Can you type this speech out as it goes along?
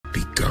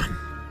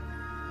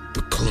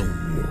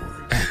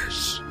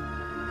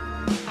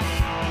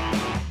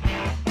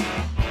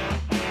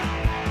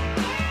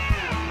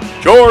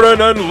Jordan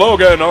and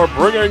Logan are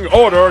bringing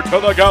order to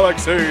the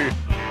galaxy.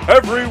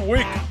 Every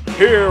week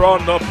here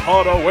on The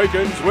Pod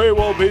Awakens, we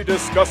will be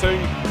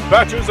discussing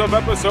batches of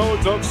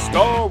episodes of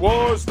Star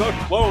Wars The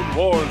Clone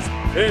Wars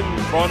in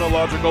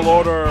chronological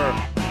order.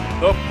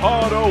 The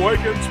Pod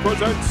Awakens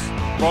presents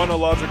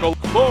Chronological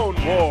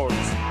Clone Wars,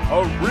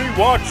 a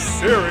rewatch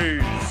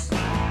series.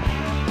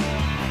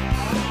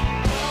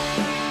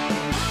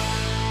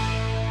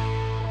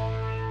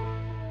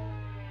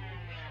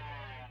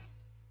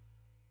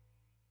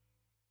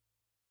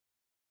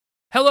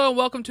 Hello and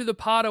welcome to the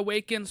Pod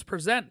Awakens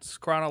presents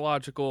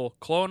Chronological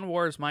Clone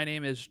Wars. My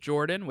name is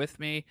Jordan. With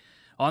me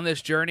on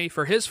this journey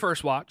for his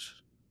first watch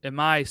and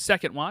my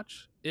second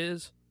watch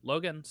is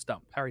Logan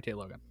Stump. How are you today,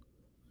 Logan?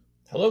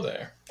 Hello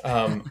there.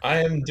 I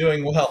am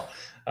doing well.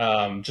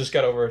 Just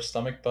got over a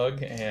stomach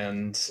bug,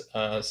 and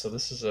so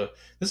this is a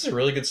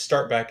really good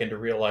start back into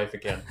real life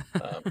again.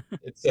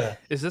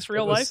 Is this It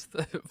real was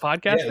life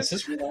podcasting? yeah. Is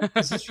this real life?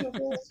 Is this real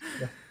life?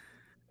 Yeah.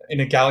 In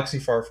a galaxy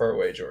far, far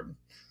away, Jordan.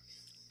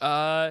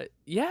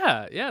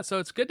 Yeah. So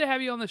it's good to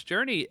have you on this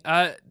journey.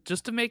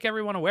 Just to make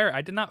everyone aware,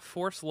 I did not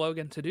force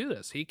Logan to do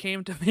this. He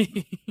came to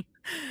me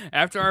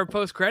after our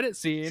post-credit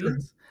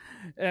scenes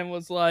and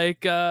was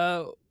like,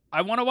 I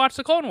want to watch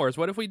the Clone Wars.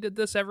 What if we did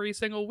this every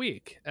single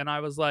week? And I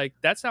was like,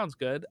 that sounds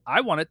good.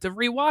 I wanted to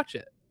rewatch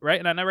it, right?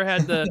 And I never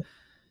had the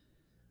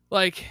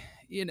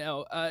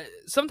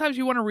sometimes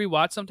you want to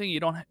rewatch something,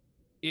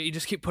 you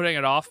just keep putting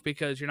it off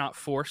because you're not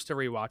forced to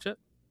rewatch it.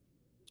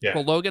 Yeah.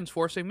 Well, Logan's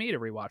forcing me to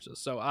rewatch this,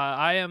 so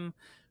I am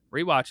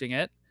rewatching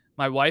it.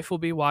 My wife will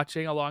be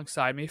watching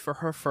alongside me for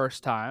her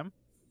first time,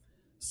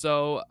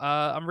 so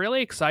I'm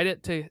really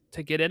excited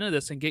to get into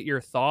this and get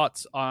your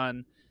thoughts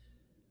on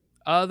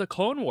the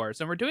Clone Wars.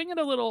 And we're doing it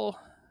a little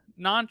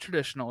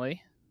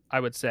non-traditionally, I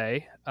would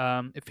say.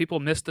 If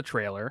people missed the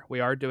trailer, we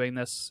are doing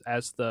this,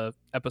 as the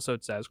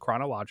episode says,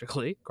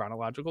 chronological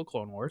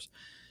Clone Wars,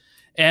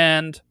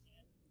 and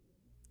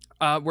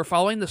we're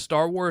following the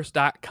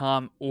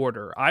StarWars.com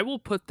order. I will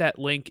put that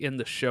link in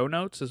the show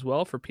notes as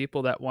well for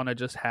people that want to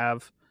just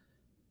have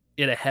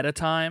it ahead of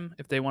time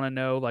if they want to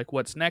know like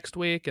what's next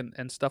week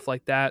and stuff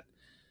like that.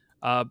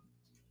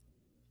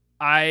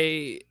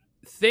 I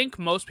think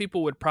most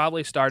people would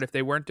probably start, if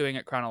they weren't doing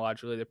it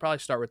chronologically, they'd probably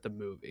start with the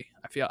movie.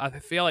 I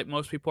feel like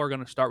most people are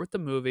going to start with the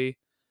movie,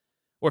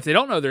 or if they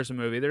don't know there's a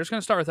movie, they're just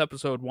going to start with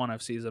episode 1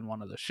 of season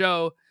 1 of the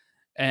show,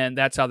 and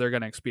that's how they're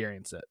going to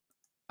experience it.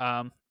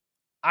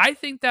 I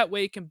think that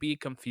way can be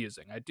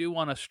confusing. I do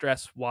want to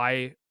stress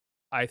why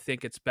I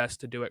think it's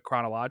best to do it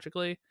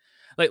chronologically.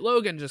 Like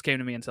Logan just came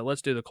to me and said,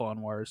 let's do the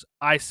Clone Wars.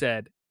 I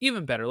said,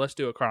 even better, let's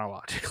do it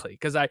chronologically.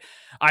 Because I,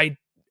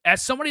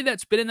 as somebody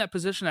that's been in that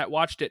position, that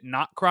watched it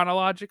not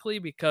chronologically,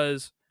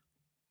 because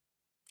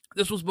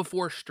this was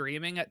before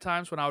streaming at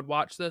times when I would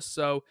watch this.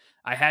 So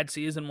I had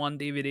season 1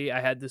 DVD,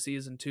 I had the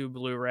season 2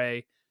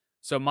 Blu-ray.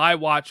 So my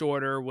watch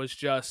order was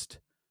just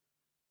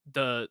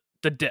the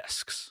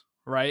discs.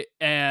 Right.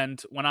 And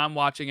when I'm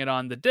watching it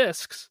on the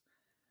discs,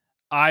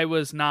 I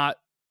was not,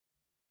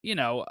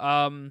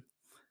 the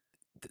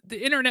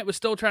internet was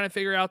still trying to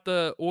figure out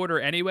the order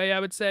anyway. I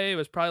would say it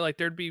was probably like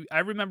I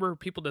remember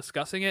people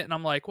discussing it and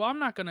I'm like, well, I'm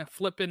not going to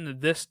flip into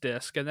this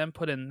disc and then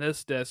put in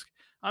this disc.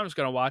 I'm just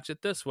going to watch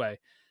it this way.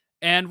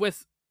 And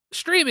with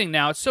streaming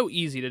now, it's so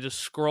easy to just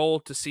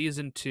scroll to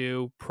season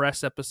 2,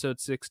 press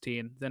episode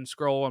 16, then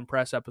scroll and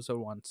press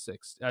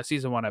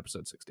season 1,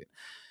 episode 16.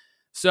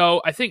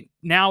 So I think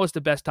now is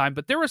the best time.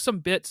 But there were some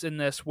bits in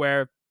this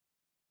where,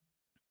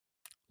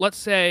 let's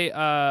say,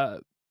 they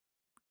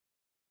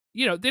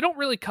don't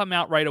really come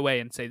out right away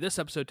and say this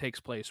episode takes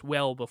place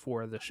well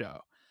before the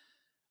show.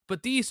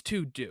 But these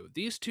two do.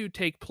 These two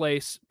take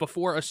place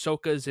before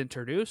Ahsoka is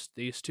introduced.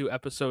 These 2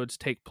 episodes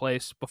take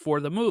place before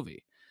the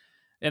movie.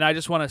 And I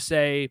just want to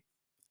say,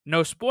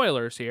 no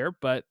spoilers here,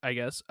 but I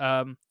guess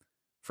for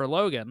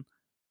Logan,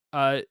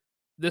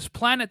 this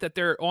planet that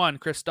they're on,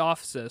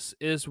 Christophsis,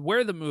 is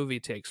where the movie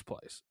takes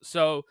place.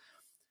 So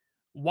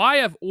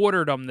why I've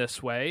ordered them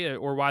this way,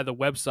 or why the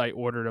website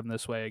ordered them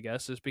this way, I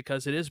guess, is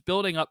because it is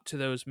building up to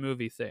those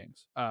movie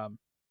things.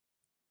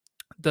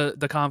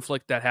 The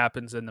conflict that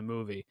happens in the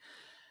movie.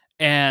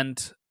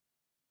 And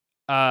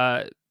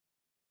the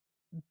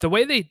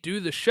way they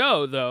do the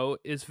show, though,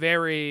 is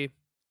very...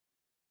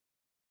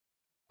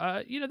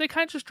 they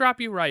kind of just drop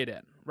you right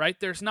in, right?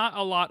 There's not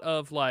a lot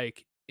of,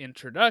 like,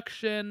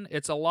 introduction.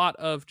 It's a lot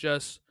of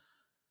just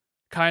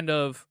kind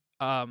of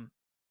and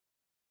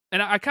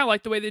I kind of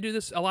like the way they do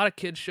this. A lot of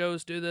kids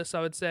shows do this,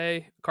 I would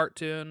say,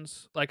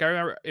 cartoons. Like I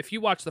remember, if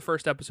you watch the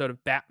first episode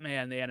of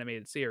Batman the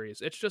animated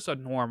series, it's just a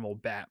normal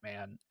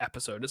Batman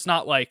episode. It's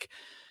not like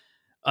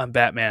I'm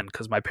Batman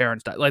because my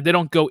parents died. Like they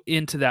don't go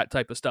into that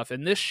type of stuff.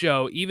 In this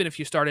show, even if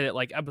you started at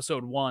like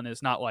episode 1,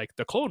 is not like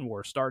the Clone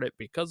Wars started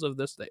because of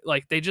this.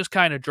 Like they just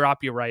kind of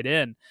drop you right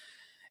in.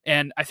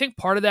 And I think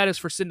part of that is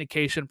for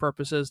syndication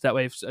purposes. That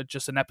way, if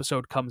just an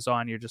episode comes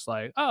on, you're just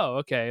like, oh,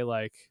 okay,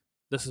 like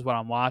this is what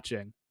I'm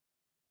watching.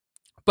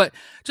 But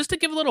just to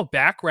give a little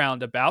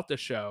background about the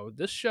show,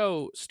 this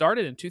show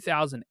started in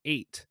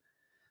 2008.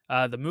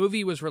 The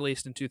movie was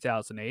released in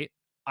 2008.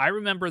 I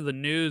remember the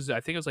news, I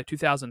think it was like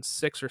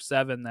 2006 or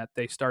 7 that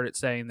they started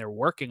saying they're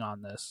working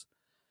on this.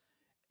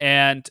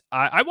 And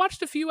I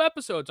watched a few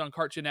episodes on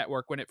Cartoon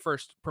Network when it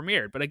first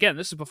premiered. But again,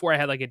 this is before I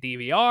had like a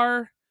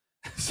DVR.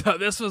 So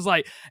this was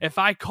like, if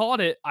I caught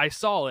it, I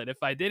saw it.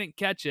 If I didn't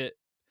catch it,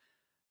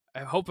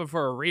 I'm hoping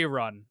for a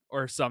rerun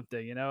or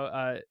something,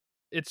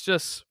 it's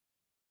just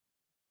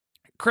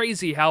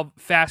crazy how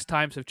fast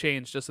times have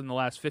changed just in the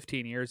last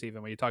 15 years,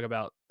 even when you talk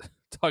about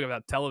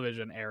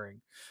television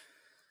airing.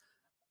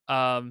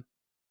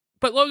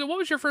 But Logan, what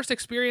was your first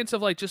experience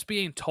of like just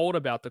being told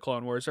about the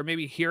Clone Wars or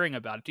maybe hearing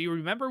about it? Do you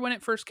remember when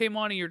it first came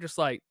on and you're just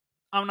like,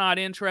 I'm not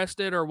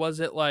interested? Or was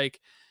it like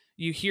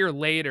you hear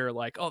later,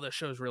 like, oh, this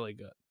show's really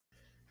good?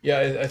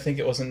 Yeah, I think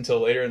it wasn't until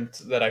later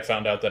that I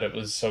found out that it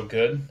was so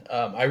good.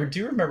 I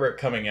do remember it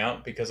coming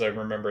out because I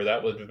remember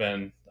that would have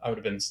been I would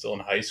have been still in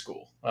high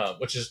school,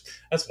 which is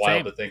that's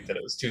wild Same. to think that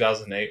it was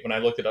 2008. When I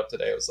looked it up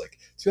today, I was like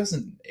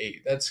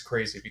 2008. That's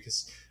crazy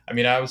because I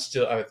mean I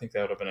think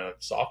that would have been a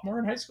sophomore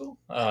in high school.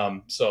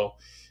 So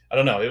I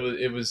don't know.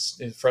 It was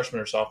a freshman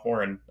or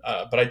sophomore, and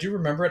but I do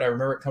remember it. I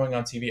remember it coming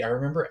on TV. I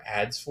remember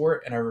ads for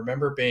it, and I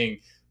remember being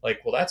like,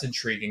 well, that's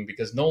intriguing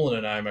because Nolan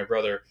and I, my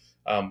brother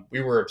we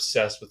were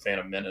obsessed with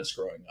Phantom Menace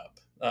growing up.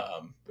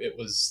 It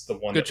was the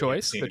one Good that we had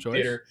choice. seen Good in choice.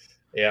 theater.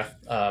 Yeah,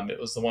 it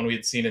was the one we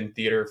had seen in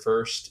theater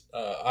first,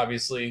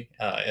 obviously,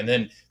 and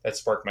then that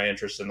sparked my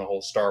interest in the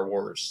whole Star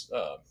Wars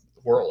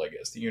world, I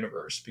guess, the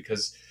universe.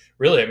 Because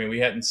really, I mean, we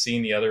hadn't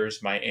seen the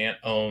others. My aunt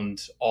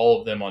owned all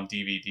of them on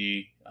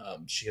DVD.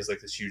 She has like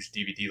this huge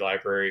DVD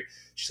library.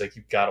 She's like,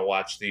 "You've got to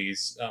watch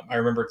these." I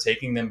remember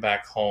taking them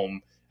back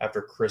home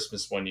after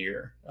Christmas one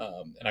year,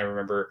 and I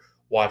remember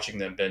watching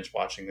them, binge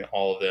watching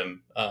all of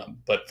them.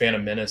 But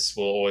Phantom Menace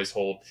will always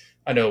hold,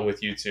 I know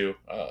with you too,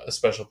 a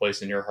special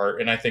place in your heart.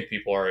 And I think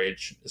people our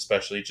age,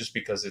 especially, just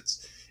because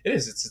it's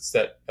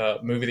that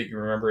movie that you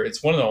remember.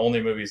 It's one of the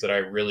only movies that I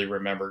really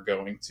remember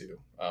going to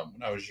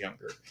when I was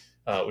younger,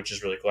 which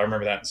is really cool. I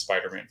remember that in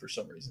Spider-Man for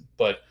some reason.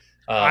 But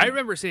I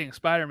remember seeing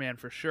Spider-Man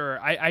for sure.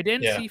 I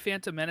didn't yeah, see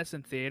Phantom Menace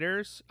in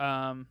theaters.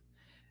 So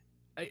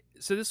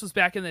this was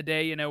back in the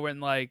day, when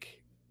like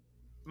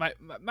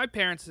my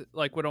parents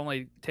like would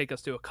only take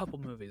us to a couple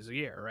movies a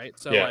year, right?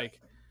 So yeah, like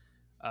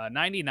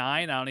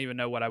 99, I don't even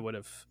know what I would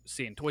have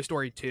seen. Toy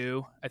Story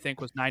 2, I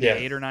think was yeah,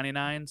 98 or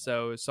 99,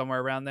 so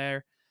somewhere around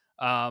there.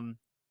 Um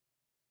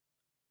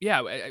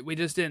yeah, we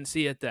just didn't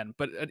see it then.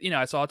 But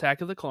I saw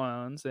Attack of the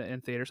Clones in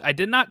theaters. I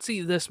did not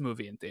see this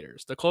movie in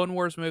theaters. The Clone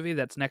Wars movie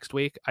that's next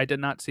week. I did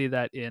not see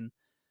that in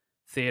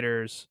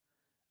theaters.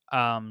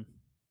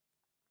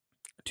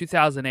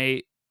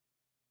 2008,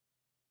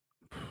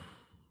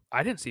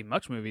 I didn't see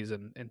much movies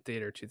in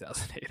theater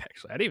 2008,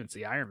 actually. I didn't even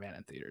see Iron Man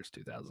in theaters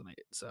 2008.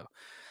 So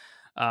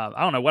I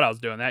don't know what I was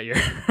doing that year.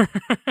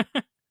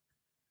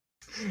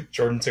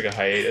 Jordan took a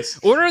hiatus.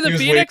 Order of He the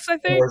was waiting Phoenix, I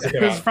for think, it to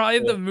come was out. probably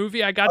Yeah. the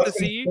movie I I got to was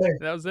going see. to say,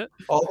 That was it.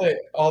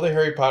 all the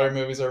Harry Potter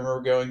movies I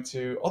remember going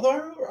to.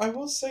 Although I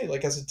will say,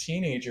 like as a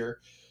teenager,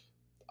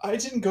 I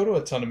didn't go to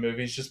a ton of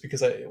movies just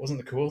because it wasn't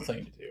the cool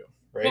thing to do,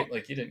 Well, right?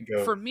 Like you didn't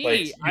go, for like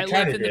me, you I kind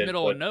live of in the did,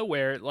 middle of but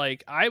nowhere.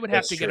 Like, I would have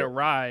that's to get a true.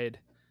 ride,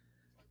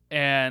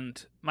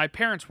 and my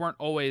parents weren't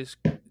always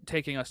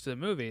taking us to the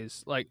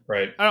movies. Like,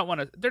 Right. I don't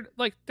want to.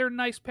 They're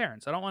nice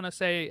parents. I don't want to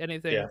say Yeah.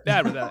 anything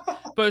bad with that.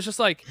 But it's just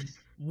like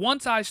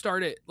once I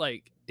started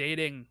like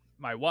dating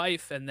my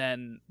wife and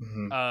then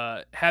hmm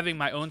having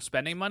my own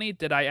spending money,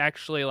 did I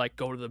actually like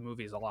go to the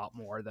movies a lot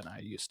more than I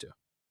used to?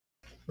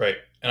 Right.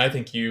 And I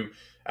think you,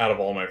 out of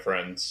all my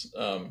friends,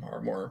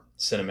 are more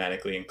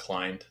cinematically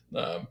inclined.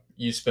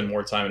 You spend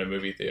more time in a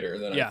movie theater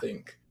than I Yeah,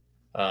 think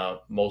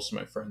most of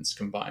my friends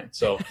combined.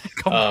 So,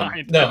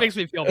 combined. That no, makes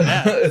me feel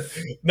bad.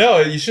 no,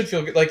 you should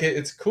feel good. Like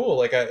it's cool.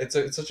 Like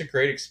it's such a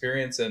great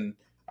experience, and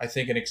I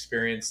think an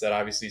experience that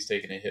obviously is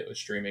taking a hit with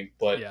streaming.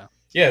 But Yeah.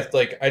 yeah,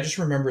 like I just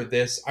remember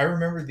this. I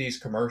remember these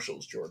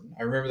commercials, Jordan.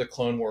 I remember the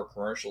Clone War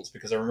commercials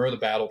because I remember the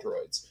battle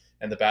droids,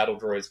 and the battle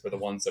droids were the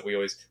ones that we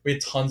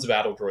had tons of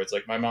battle droids.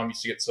 Like my mom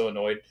used to get so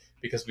annoyed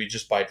because we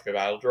just buy the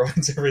battle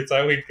droids every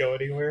time we'd go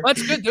anywhere Well,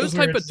 that's good. Those because we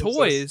were type of just obsessed.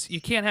 toys you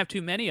can't have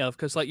too many of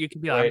because, like, you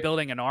could be like, I'm Right?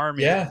 building an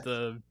army Yeah. of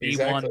the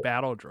Exactly. B1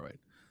 battle droid.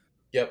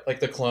 Yep, like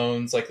the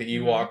clones, like the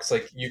Hmm. Ewoks,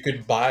 like you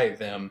could buy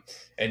them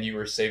and you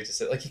were safe to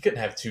say like you couldn't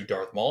have two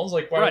Darth Mauls.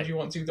 Like why would Right. you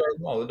want two Darth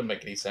Mauls? That didn't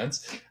make any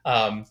sense.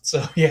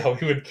 So yeah,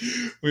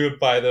 we would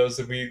buy those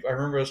and I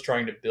remember us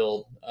trying to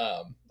build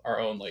our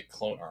own like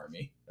clone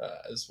army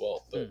as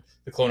well. But Mm.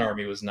 the clone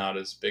army was not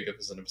as big of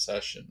as an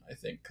obsession, I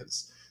think,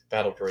 because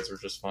battle droids were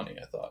just funny,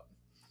 I thought.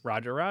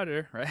 Roger,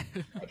 Roger. Right.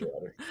 Roger,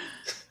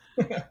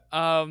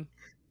 Roger.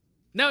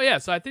 No, yeah.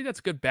 So I think that's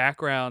good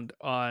background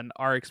on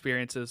our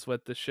experiences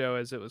with the show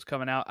as it was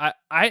coming out.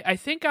 I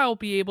think I'll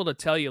be able to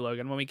tell you,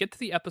 Logan, when we get to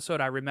the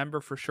episode, I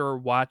remember for sure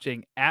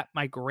watching at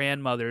my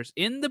grandmother's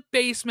in the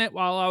basement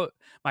while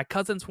my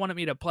cousins wanted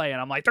me to play,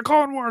 and I'm like, the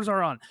Clone Wars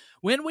are on.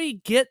 When we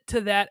get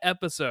to that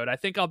episode, I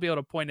think I'll be able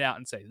to point it out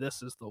and say,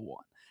 this is the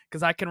one.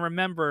 Because I can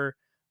remember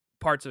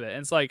parts of it.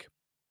 And it's like,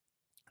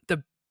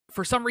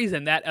 for some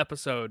reason, that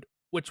episode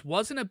which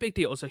wasn't a big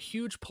deal. It was a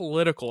huge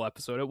political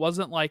episode. It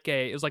wasn't like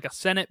it was like a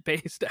Senate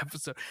based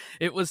episode.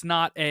 It was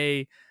not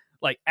a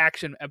like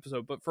action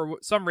episode, but for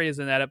some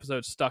reason that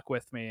episode stuck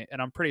with me,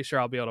 and I'm pretty sure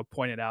I'll be able to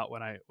point it out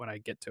when I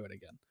get to it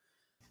again.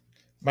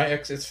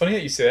 It's funny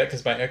that you say that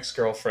because my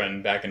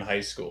ex-girlfriend back in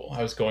high school,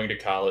 I was going to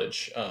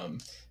college,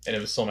 and it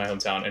was still my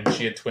hometown, and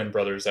she had twin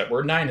brothers that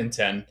were 9 and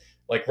 10,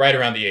 like right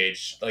around the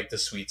age, like the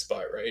sweet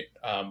spot, right?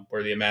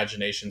 Where the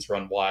imaginations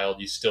run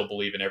wild, you still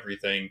believe in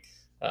everything.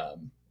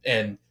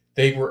 And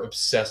they were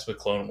obsessed with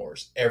Clone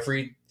Wars.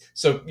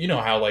 So you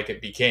know how like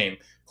it became,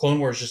 Clone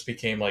Wars just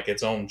became like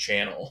its own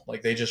channel.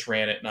 Like they just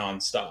ran it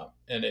nonstop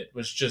and it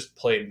was just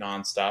played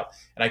nonstop.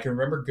 And I can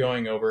remember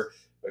going over,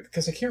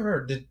 because I can't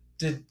remember,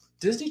 did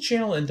Disney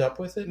Channel end up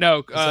with it?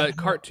 No,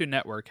 Cartoon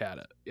Network had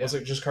it. Yeah. Was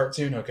it just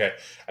Cartoon? Okay.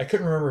 I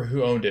couldn't remember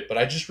who owned it, but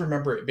I just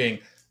remember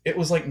it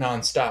was like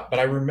nonstop. But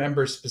I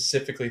remember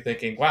specifically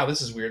thinking, wow,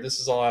 this is weird. This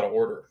is all out of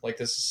order. Like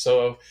this is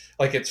so,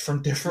 like it's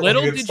from different.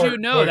 Little did you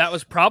know that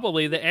was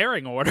probably the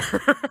airing order.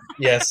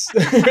 Yes.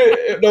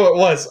 No, it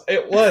was.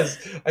 It was.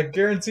 I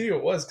guarantee you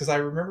it was, because I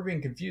remember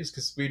being confused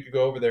because we'd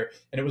go over there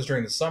and it was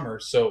during the summer.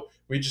 So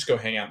we'd just go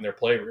hang out in their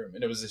playroom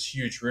and it was this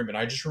huge room. And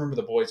I just remember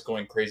the boys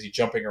going crazy,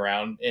 jumping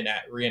around and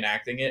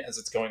reenacting it as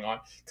it's going on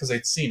because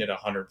they'd seen it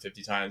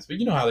 150 times. But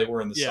you know how they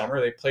were in the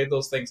summer. They played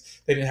those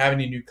things. They didn't have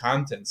any new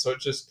content. So it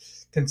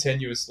just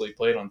continuously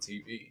played on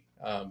TV.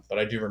 But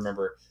I do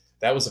remember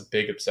that was a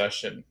big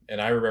obsession. And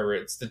I remember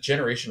it's the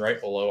generation right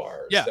below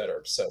ours that are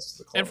obsessed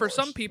with the Clone And for Wars.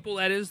 some people,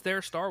 that is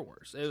their Star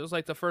Wars. It was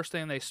like the first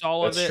thing they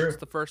saw of it. True. It's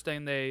the first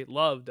thing they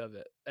loved of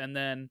it. And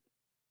then,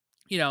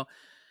 you know,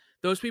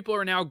 those people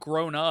are now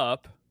grown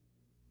up.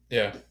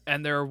 Yeah.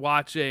 And they're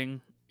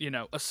watching, you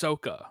know,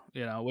 Ahsoka,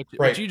 you know,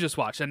 which you just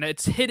watched. And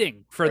it's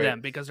hitting for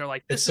them because they're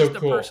like, this is the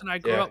person I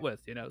grew up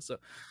with, you know. So,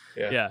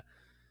 yeah.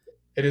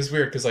 It is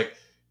weird because, like,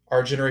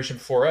 our generation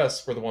before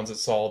us were the ones that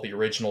saw the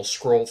original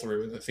scroll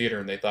through in the theater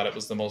and they thought it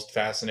was the most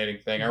fascinating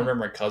thing. Mm-hmm. I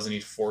remember my cousin,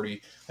 he's 40,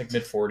 like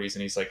mid-40s,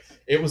 and he's like,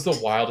 it was the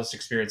wildest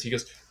experience. He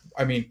goes,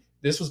 I mean,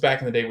 this was back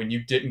in the day when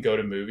you didn't go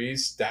to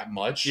movies that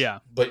much,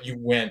 but you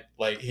went,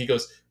 like, he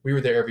goes, we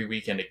were there every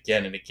weekend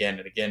again and again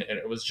and again, and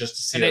it was just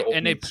to see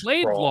and they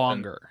played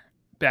longer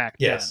back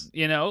then,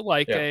 you know,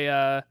 like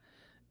they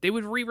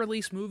would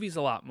re-release movies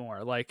a lot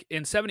more. Like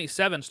in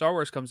 77, Star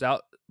Wars comes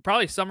out,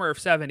 probably summer of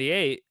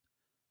 78,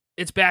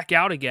 it's back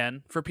out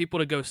again for people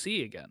to go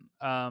see again.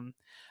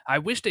 I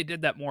wish they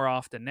did that more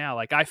often now.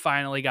 Like I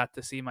finally got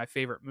to see my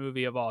favorite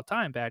movie of all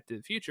time, Back to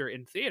the Future,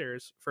 in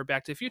theaters for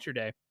Back to the Future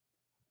Day.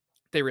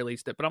 They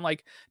released it, but I'm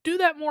like, do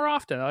that more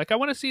often. Like I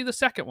want to see the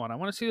second one. I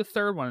want to see the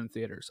third one in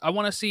theaters.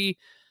 I've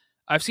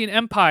seen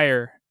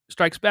Empire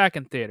Strikes Back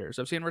in theaters.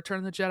 I've seen Return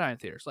of the Jedi in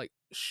theaters. Like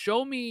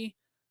show me,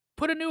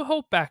 put A New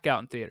Hope back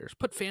out in theaters.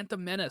 Put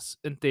Phantom Menace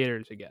in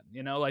theaters again.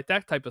 You know, like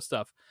that type of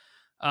stuff.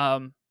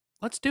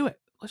 Let's do it.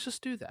 Let's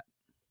just do that,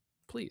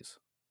 please.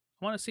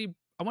 I want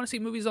to see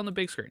movies on the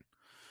big screen.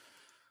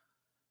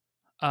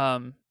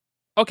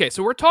 Okay,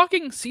 so we're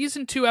talking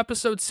season 2,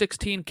 episode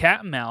 16,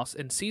 Cat and Mouse,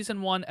 and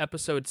season 1,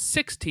 episode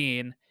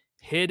 16,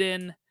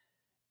 Hidden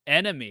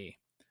Enemy.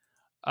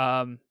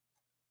 And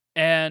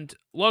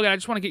Logan, I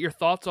just want to get your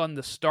thoughts on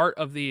the start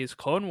of these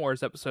Clone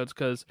Wars episodes,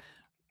 because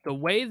the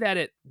way that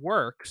it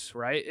works,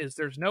 right, is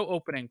there's no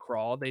opening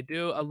crawl. They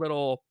do a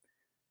little,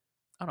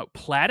 I don't know,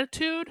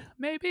 platitude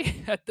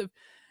maybe at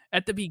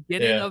the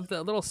beginning of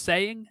the little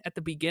saying at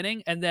the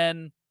beginning, and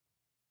then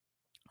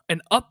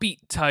an upbeat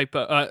type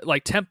of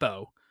like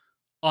tempo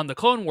on the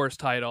Clone Wars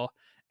title,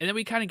 and then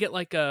we kind of get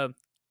like a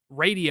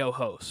radio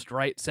host,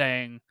 right,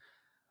 saying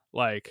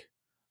like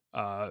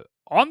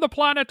on the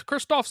planet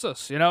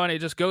Christophsis, you know, and it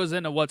just goes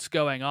into what's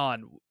going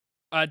on.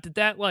 Did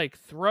that like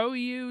throw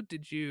you?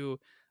 Did you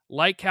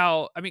like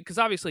how, I mean, because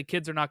obviously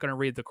kids are not going to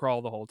read the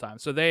crawl the whole time,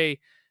 so they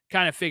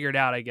kind of figured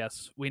out, I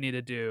guess, we need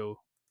to do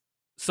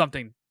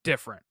something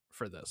different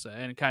for this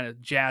and kind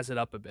of jazz it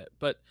up a bit.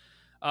 But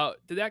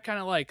did that kind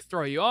of like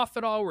throw you off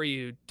at all? Were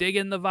you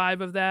digging the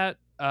vibe of that?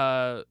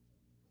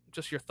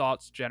 Just your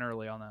thoughts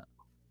generally on that.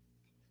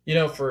 You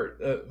know,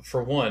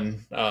 for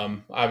one,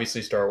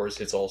 obviously Star Wars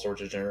hits all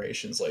sorts of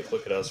generations. Like,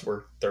 look at us,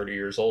 we're 30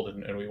 years old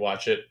and we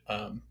watch it.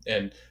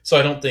 And so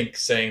I don't think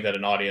saying that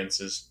an audience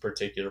is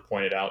particular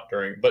pointed out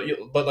during, but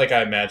like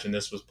I imagine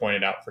this was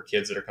pointed out for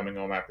kids that are coming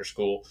home after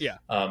school,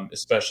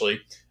 especially.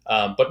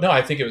 But no,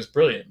 I think it was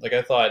brilliant. Like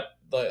I thought,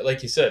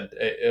 like you said,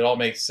 it all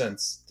makes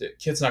sense. The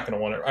kid's not going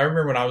to want to. I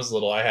remember when I was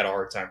little, I had a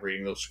hard time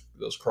reading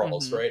those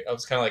crawls. Mm-hmm. Right? I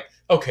was kind of like,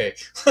 okay,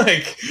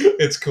 like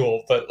it's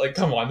cool, but like,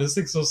 come on, this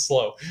thing's so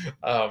slow.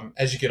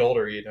 As you get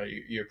older, you know,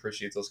 you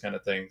appreciate those kind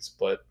of things.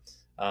 But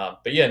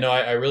yeah, no,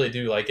 I really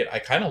do like it. I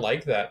kind of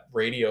like that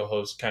radio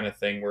host kind of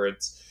thing where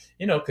it's,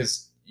 you know,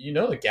 because you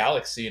know the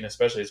galaxy, and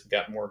especially as we've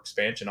got more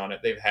expansion on it,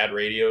 they've had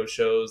radio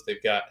shows.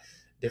 They've got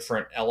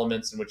different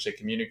elements in which they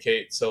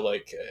communicate. So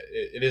like,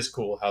 it is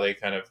cool how they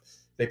kind of.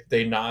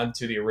 They nod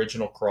to the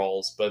original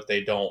crawls, but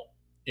they don't,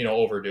 you know,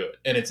 overdo it.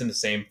 And it's in the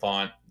same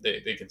font.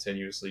 They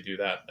continuously do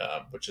that,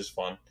 which is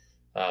fun.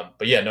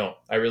 But yeah, no,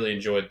 I really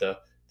enjoyed the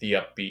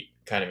upbeat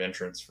kind of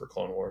entrance for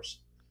Clone Wars.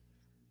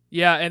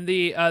 Yeah, and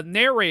the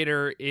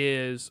narrator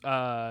is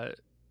Tom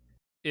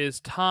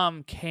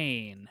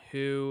Kane,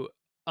 who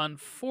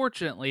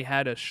unfortunately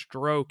had a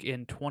stroke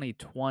in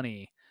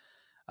 2020.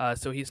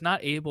 So he's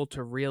not able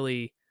to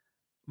really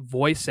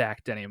voice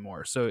act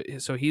anymore. So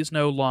he's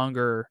no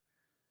longer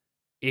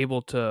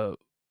able to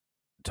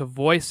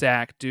voice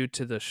act due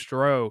to the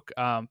stroke.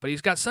 But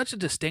he's got such a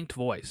distinct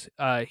voice.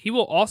 He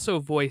will also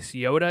voice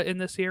Yoda in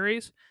the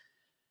series.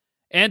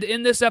 And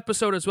in this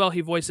episode as well,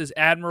 he voices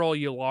Admiral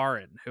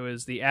Yularen, who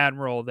is the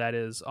admiral that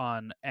is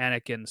on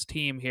Anakin's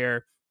team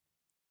here,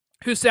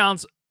 who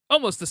sounds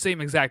almost the same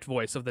exact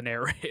voice of the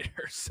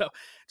narrator. So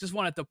just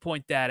wanted to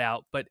point that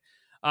out. But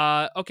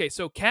okay,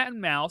 so Cat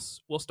and Mouse,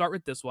 we'll start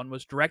with this one,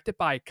 was directed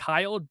by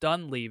Kyle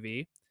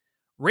Dunleavy,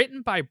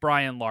 written by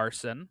Brian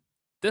Larson.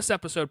 This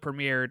episode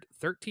premiered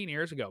 13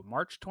 years ago,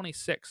 March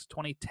 26,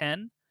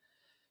 2010.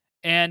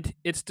 And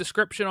its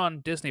description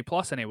on Disney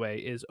Plus, anyway,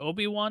 is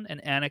Obi-Wan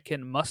and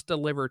Anakin must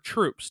deliver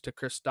troops to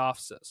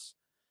Christophsis.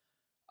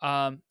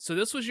 So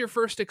this was your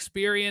first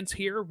experience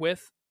here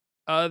with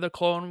the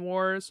Clone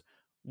Wars.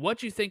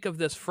 What'd you think of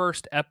this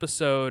first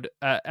episode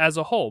as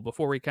a whole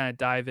before we kind of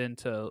dive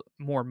into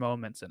more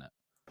moments in it?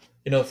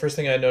 The first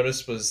thing I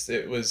noticed was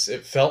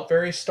it felt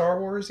very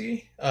Star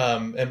Warsy,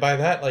 and by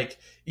that, like,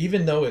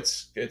 even though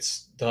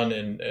it's done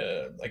in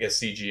I guess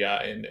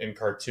CGI and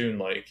cartoon,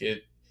 like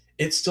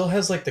it still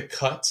has like the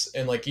cuts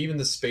and like even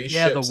the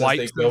Yeah, the spaceships as they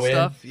wipes and go in.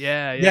 stuff.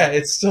 Yeah, Yeah, yeah.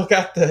 it still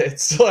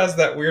has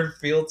that weird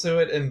feel to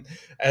it, and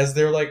as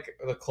they're like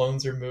the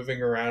clones are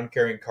moving around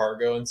carrying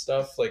cargo and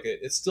stuff, like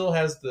it still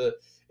has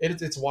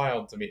it's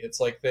wild to me. It's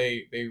like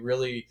they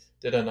really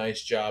did a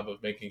nice job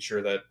of making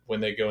sure that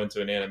when they go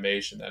into an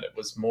animation that it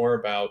was more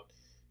about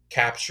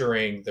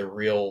capturing the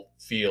real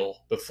feel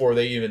before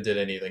they even did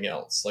anything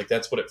else. Like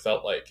that's what it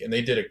felt like, and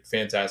they did a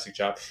fantastic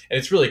job. And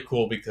it's really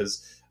cool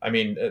because I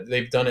mean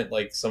they've done it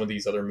like some of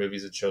these other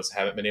movies and shows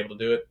haven't been able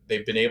to do it.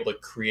 They've been able to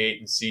create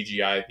and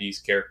CGI these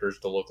characters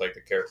to look like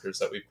the characters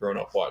that we've grown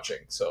up watching.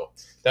 So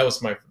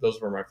those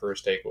were my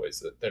first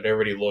takeaways, that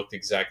everybody looked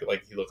exactly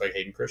like he looked like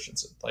Hayden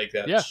Christensen. Like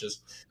that's Yeah.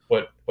 just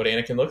what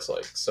Anakin looks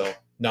like. So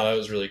no, that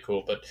was really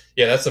cool. But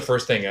yeah, that's the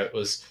first thing. It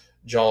was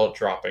jaw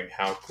dropping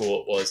how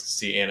cool it was to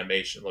see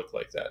animation look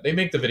like that. They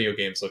make the video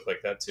games look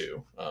like that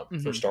too, for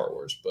Mhm. Star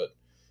Wars, but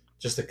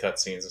just the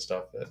cutscenes and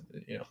stuff, that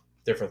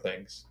different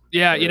things.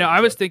 Yeah, I really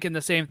I was enjoyed. thinking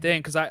the same thing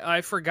because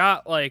I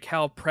forgot like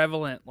how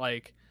prevalent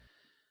like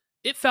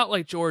it felt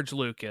like George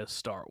Lucas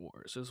Star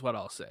Wars is what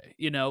I'll say.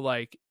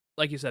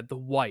 Like you said, the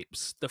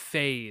wipes, the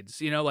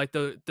fades, like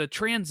the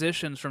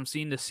transitions from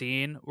scene to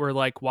scene were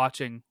like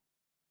watching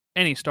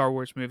any Star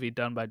Wars movie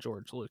done by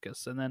George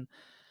Lucas. And then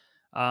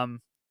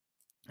um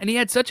and he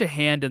had such a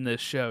hand in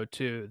this show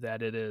too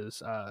that it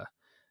is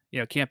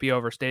can't be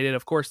overstated.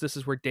 Of course, this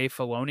is where Dave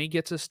Filoni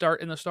gets his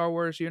start in the Star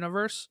Wars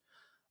universe.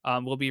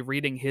 We'll be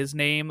reading his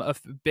name a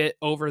bit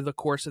over the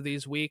course of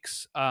these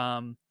weeks.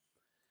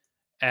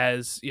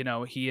 As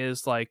he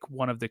is like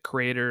one of the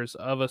creators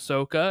of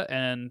Ahsoka,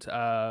 and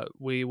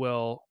we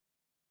will,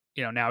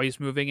 now he's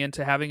moving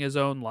into having his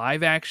own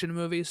live action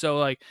movie. So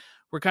like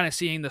we're kind of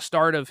seeing the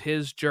start of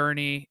his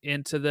journey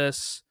into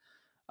this,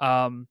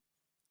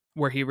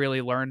 where he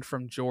really learned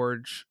from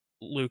George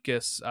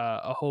Lucas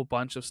a whole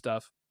bunch of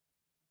stuff.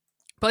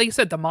 But like you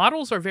said, the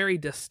models are very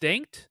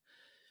distinct,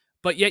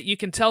 but yet you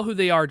can tell who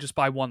they are just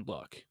by one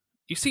look.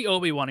 You see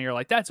Obi-Wan and you're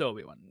like, that's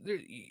Obi-Wan.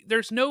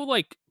 There's no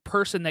like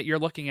person that you're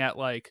looking at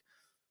like,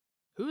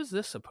 who is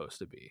this supposed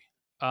to be?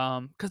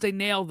 Because they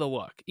nail the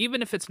look.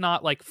 Even if it's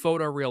not like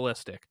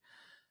photorealistic,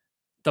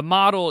 the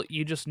model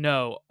you just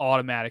know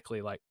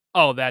automatically like,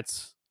 oh,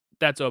 that's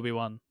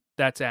Obi-Wan,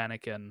 that's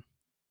Anakin,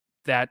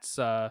 that's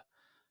the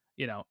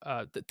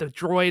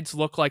droids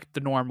look like the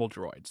normal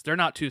droids. They're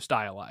not too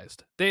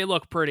stylized. They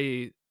look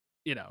pretty,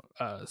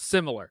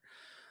 similar.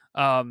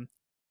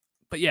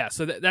 But yeah,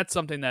 so that's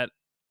something that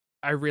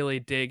I really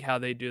dig how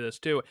they do this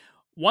too.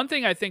 One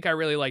thing I think I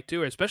really like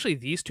too, especially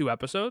these two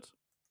episodes,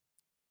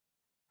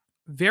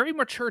 very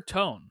mature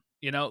tone.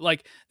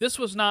 Like this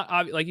was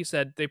not like you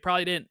said, they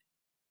probably didn't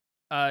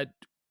uh,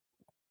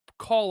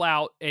 call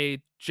out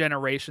a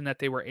generation that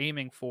they were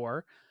aiming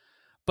for,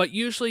 but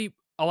usually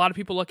a lot of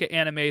people look at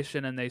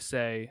animation and they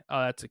say,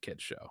 "Oh, that's a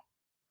kid's show."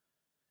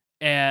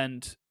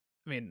 And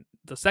I mean,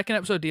 the second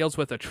episode deals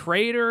with a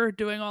traitor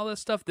doing all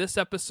this stuff. This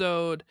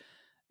episode,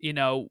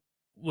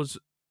 was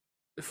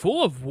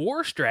full of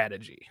war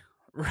strategy,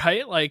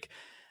 right? Like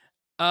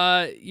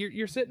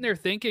you're sitting there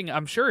thinking,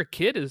 I'm sure a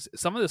kid is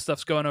some of this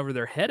stuff's going over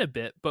their head a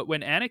bit, but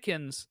when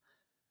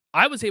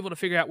I was able to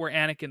figure out where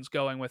Anakin's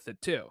going with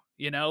it too.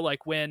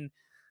 Like when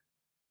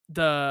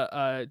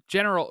the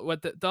general,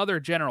 what the other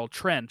general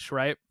Trench,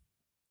 right?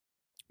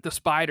 The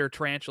spider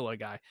tarantula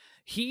guy,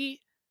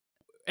 he,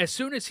 as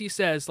soon as he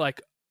says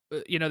like,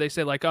 they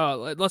say like,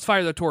 oh, let's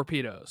fire the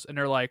torpedoes, and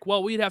they're like,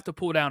 well, we'd have to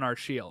pull down our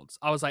shields.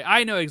 I was like,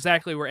 I know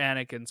exactly where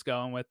Anakin's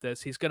going with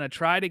this. He's gonna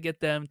try to get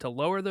them to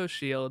lower those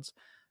shields,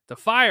 to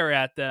fire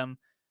at them,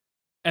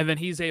 and then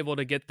he's able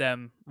to get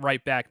them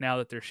right back now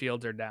that their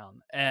shields are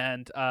down.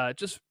 And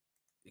just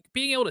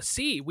being able to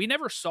see, we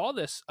never saw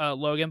this,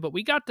 Logan, but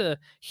we got to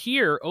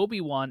hear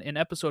Obi-Wan in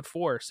episode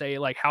 4 say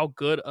like how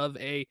good of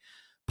a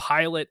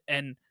pilot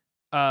and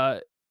uh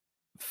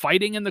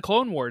fighting in the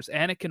Clone Wars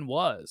Anakin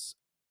was.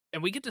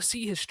 And we get to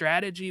see his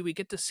strategy. We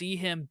get to see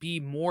him be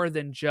more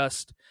than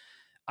just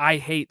I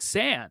hate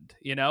sand,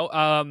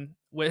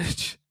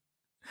 which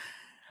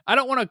I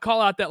don't want to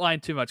call out that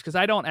line too much because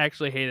I don't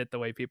actually hate it the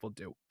way people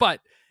do. But,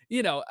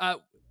 you know, uh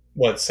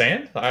What,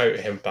 sand? I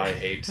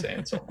hate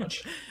sand so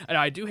much.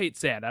 I do hate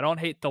sand. I don't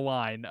hate the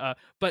line.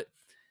 But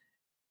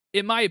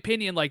in my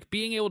opinion, like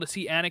being able to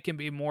see Anakin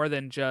be more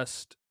than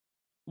just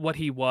what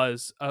he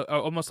was,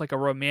 almost like a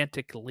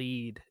romantic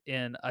lead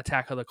in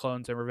Attack of the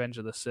Clones and Revenge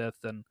of the Sith,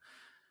 and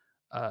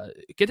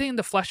getting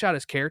to flesh out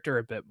his character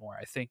a bit more,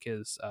 I think,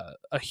 is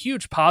a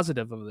huge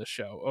positive of the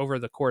show over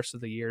the course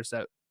of the years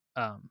that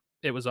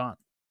it was on.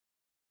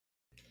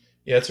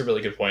 Yeah, that's a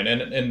really good point.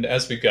 And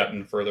as we've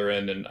gotten further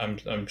in, and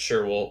I'm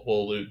sure we'll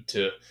allude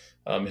to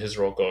his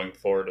role going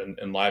forward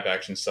in live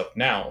action stuff.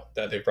 Now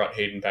that they've brought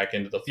Hayden back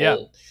into the Yeah.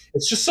 fold,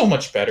 it's just so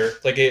much better.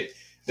 Like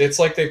it's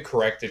like they've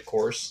corrected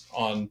course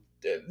on.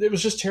 It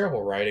was just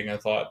terrible writing, I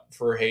thought,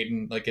 for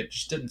Hayden. Like it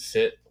just didn't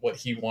fit what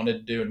he wanted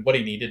to do and what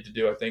he needed to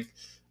do. I think,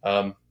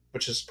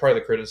 which is part of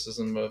the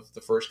criticism of the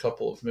first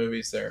couple of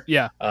movies there.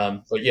 Yeah.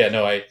 But yeah,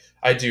 no,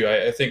 I do.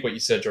 I think what you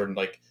said, Jordan,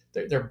 like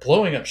they're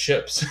blowing up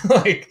ships.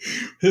 Like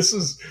it's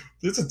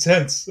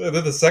intense. And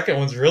then the second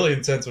one's really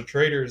intense with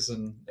traitors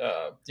and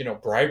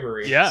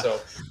bribery. Yeah. So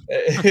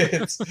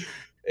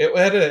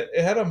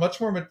it had a much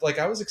more, like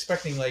I was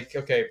expecting, like,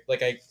 okay,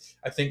 like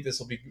I think this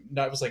will be.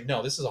 I was like,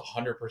 no, this is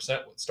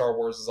 100% what Star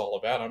Wars is all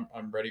about.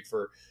 I'm ready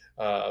for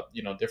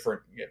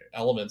different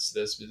elements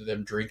to this,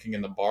 them drinking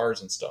in the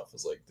bars and stuff. I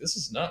was like, this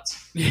is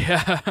nuts.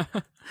 Yeah.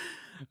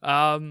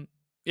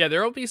 Yeah,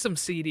 there will be some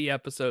seedy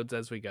episodes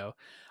as we go.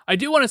 I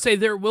do want to say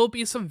there will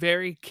be some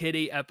very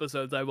kiddie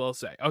episodes, I will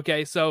say.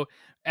 Okay, so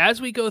as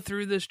we go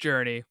through this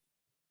journey,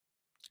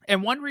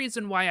 and one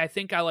reason why I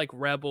think I like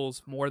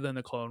Rebels more than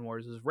the Clone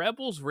Wars is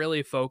Rebels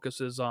really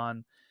focuses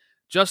on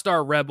just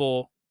our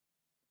Rebel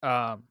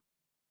um,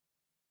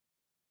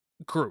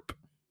 group.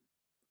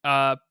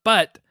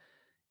 But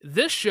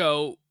this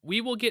show, we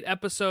will get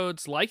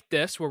episodes like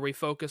this where we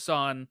focus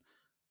on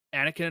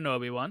Anakin and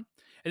Obi-Wan.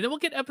 And then we'll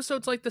get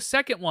episodes like the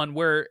second one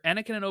where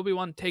Anakin and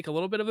Obi-Wan take a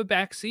little bit of a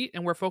backseat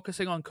and we're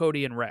focusing on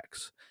Cody and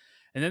Rex.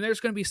 And then there's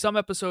going to be some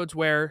episodes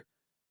where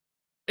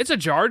it's a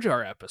Jar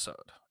Jar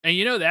episode.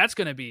 And that's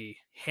going to be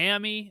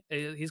hammy.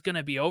 He's going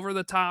to be over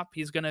the top.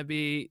 He's going to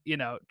be,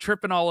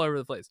 tripping all over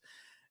the place.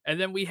 And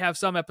then we have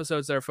some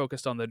episodes that are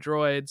focused on the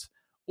droids.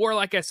 Or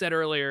like I said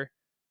earlier,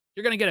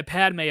 you're going to get a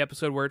Padme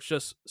episode where it's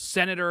just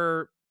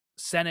Senate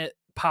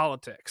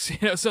politics.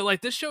 So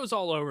like this show's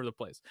all over the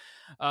place.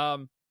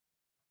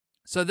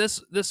 So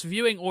this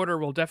viewing order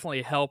will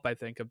definitely help, I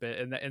think, a bit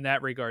in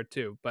that regard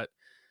too. But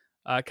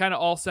kind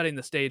of all setting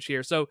the stage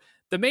here. So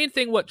the main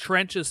thing what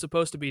Trench is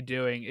supposed to be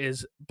doing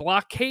is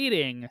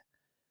blockading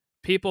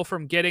people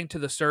from getting to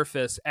the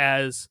surface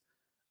as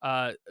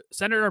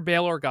Senator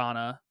Bail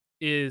Organa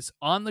is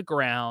on the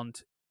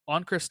ground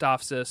on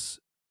Christophsis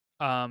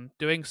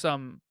doing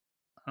some,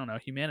 I don't know,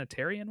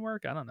 humanitarian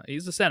work. I don't know.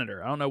 He's a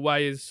senator. I don't know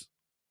why he's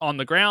on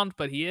the ground,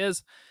 but he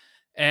is.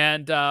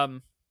 And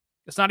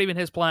it's not even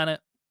his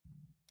planet,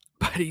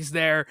 but he's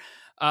there.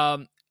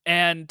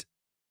 And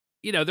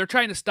they're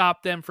trying to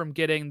stop them from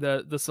getting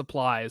the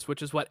supplies,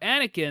 which is what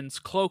Anakin's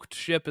cloaked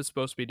ship is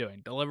supposed to be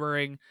doing,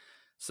 delivering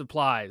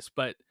supplies.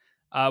 But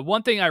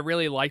one thing I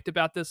really liked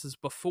about this is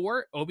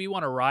before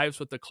Obi-Wan arrives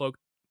with the cloaked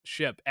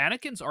ship,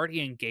 Anakin's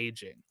already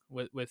engaging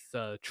with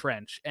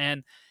Trench,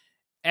 and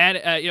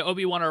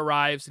Obi-Wan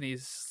arrives and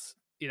he's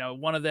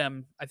one of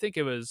them. I think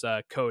it was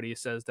Cody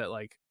says that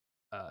like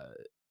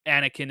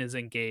Anakin is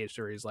engaged,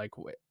 or he's like.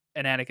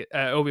 And Anakin,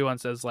 Obi-Wan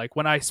says, like,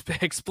 when I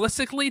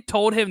explicitly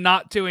told him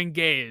not to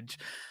engage,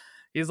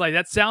 he's like,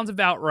 that sounds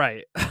about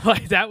right.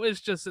 Like, that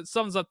was just, it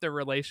sums up their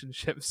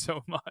relationship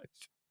so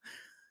much.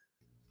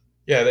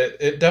 Yeah,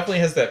 it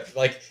definitely has that,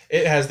 like,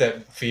 it has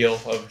that feel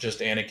of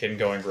just Anakin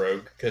going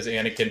rogue, because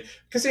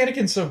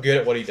Anakin's so good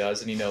at what he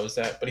does, and he knows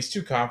that, but he's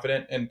too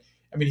confident, and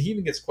I mean, he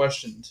even gets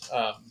questioned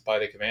by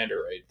the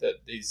commander, right? That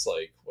he's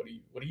like, what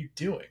are you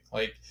doing?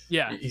 Like,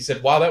 yeah, he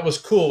said, wow, that was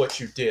cool what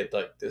you did.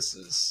 Like,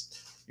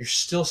 you're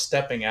still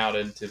stepping out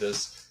into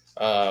this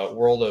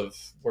world of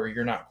where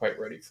you're not quite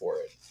ready for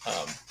it.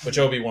 Which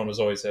Obi-Wan was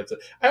always had to.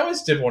 I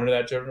always did wonder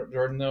that,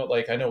 Jordan, though.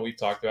 Like, I know we've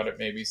talked about it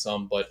maybe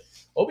some, but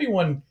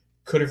Obi-Wan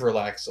could have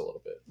relaxed a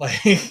little bit.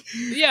 Like,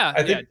 yeah,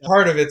 I think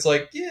part of it's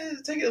like, yeah,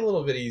 take it a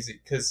little bit easy,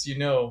 because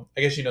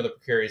I guess the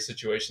precarious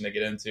situation they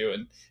get into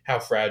and how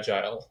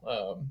fragile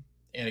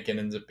Anakin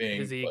ends up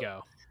being. His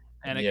ego,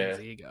 Anakin's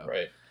ego,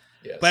 right?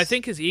 Yes, but I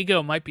think his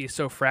ego might be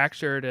so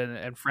fractured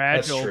and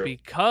fragile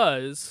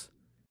because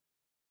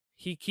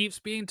he keeps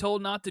being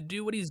told not to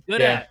do what he's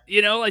good at.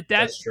 Like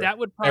that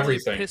would probably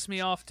piss me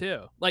off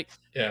too. Like,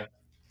 yeah,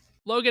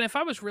 Logan, if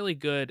I was really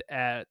good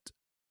at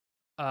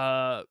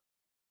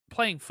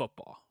playing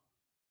football,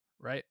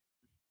 right?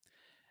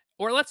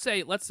 Or let's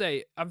say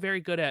I'm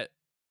very good at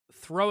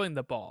throwing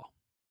the ball.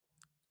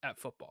 at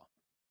football.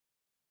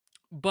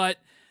 But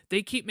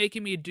they keep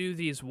making me do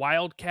these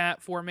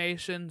wildcat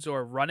formations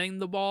or running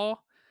the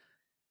ball,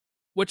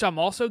 which I'm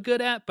also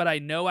good at, but I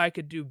know I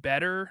could do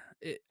better.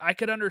 I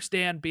could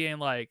understand being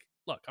like,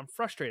 look, I'm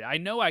frustrated. I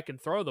know I can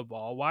throw the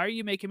ball. Why are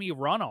you making me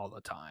run all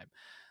the time?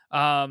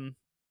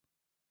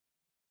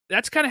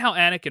 That's kind of how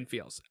Anakin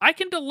feels. I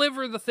can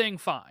deliver the thing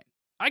fine.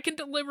 I can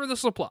deliver the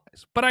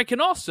supplies, but I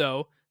can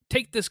also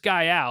take this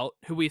guy out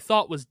who we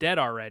thought was dead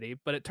already,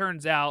 but it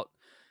turns out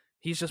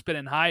he's just been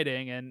in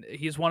hiding, and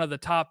he's one of the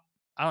top,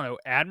 I don't know,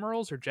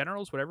 admirals or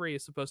generals, whatever he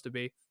is supposed to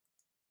be,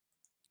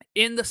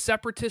 in the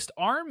separatist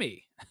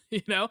army.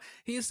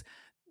 He's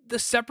the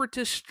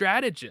separatist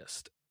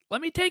strategist.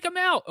 Let me take him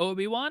out,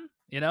 Obi-Wan.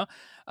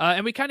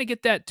 And we kind of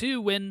get that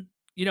too when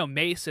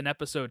Mace in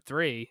episode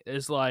 3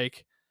 is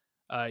like,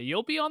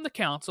 you'll be on the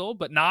council,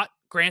 but not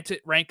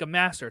granted rank of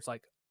master. It's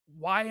like,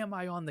 why am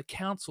I on the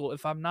council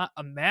if I'm not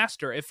a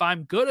master? If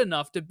I'm good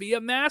enough to be a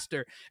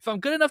master, if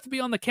I'm good enough to be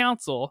on the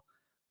council,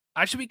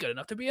 I should be good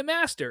enough to be a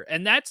master.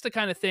 And that's the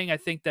kind of thing I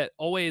think that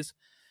always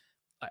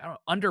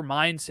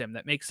undermines him,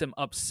 that makes him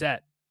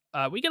upset.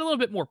 We get a little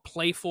bit more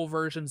playful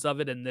versions of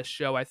it in this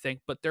show, I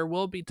think, but there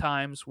will be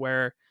times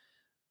where,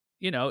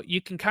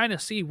 you can kind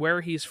of see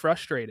where he's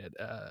frustrated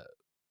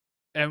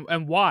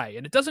and why.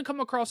 And it doesn't come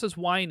across as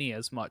whiny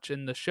as much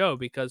in the show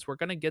because we're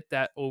going to get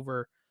that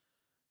over,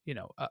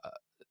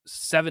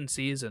 7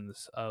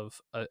 seasons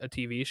of a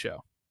TV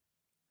show.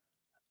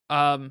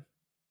 I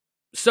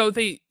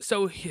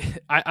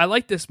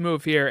like this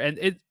move here, and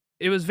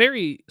it was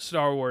very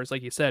Star Wars,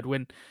 like you said,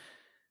 when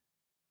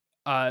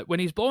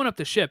he's blowing up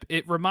the ship.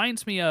 It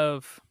reminds me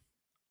of,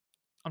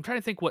 I'm trying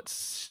to think what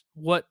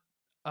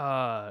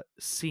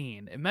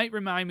scene. It might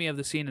remind me of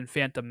the scene in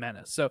Phantom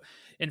Menace. So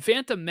in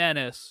Phantom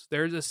Menace,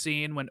 there's a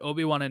scene when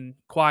Obi-Wan and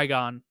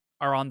Qui-Gon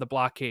are on the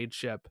blockade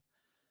ship,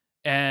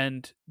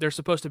 and they're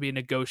supposed to be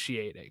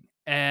negotiating,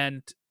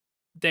 and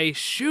they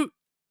shoot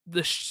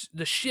the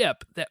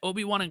ship that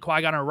Obi-Wan and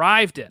Qui-Gon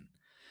arrived in.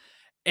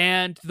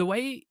 And the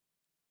way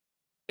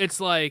it's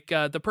like,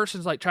 the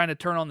person's like trying to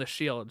turn on the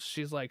shields.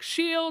 She's like,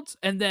 shields.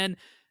 And then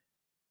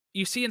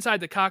you see inside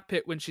the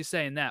cockpit when she's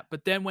saying that.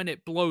 But then when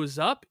it blows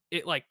up,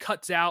 it like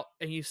cuts out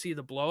and you see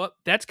the blow up.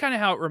 That's kind of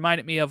how it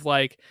reminded me of,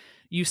 like,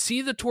 you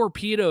see the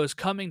torpedoes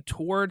coming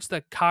towards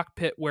the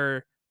cockpit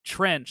where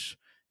Trench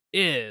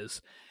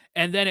is.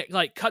 And then it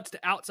like cuts to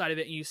outside of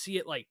it and you see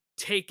it like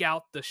take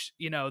out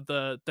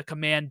the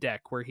command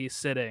deck where he's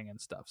sitting and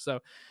stuff. So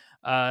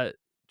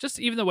just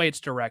even the way it's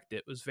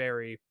directed was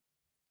very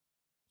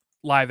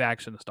live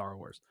action Star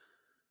Wars.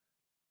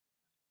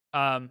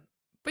 But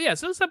yeah,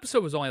 so this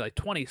episode was only like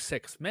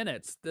 26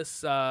 minutes.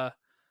 This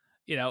Anakin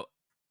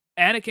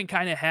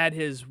kind of had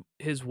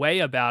his way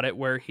about it,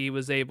 where he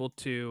was able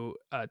to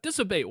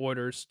disobey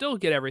orders, still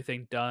get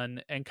everything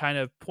done, and kind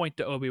of point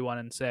to Obi-Wan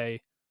and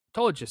say,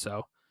 told you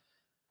so.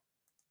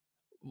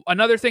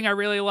 Another thing I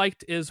really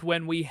liked is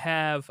when we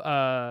have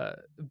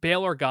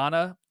Bail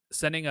Organa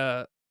sending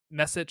a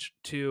message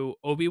to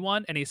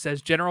Obi-Wan, and he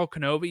says, General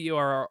Kenobi, you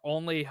are our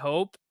only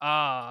hope.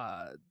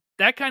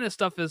 That kind of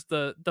stuff is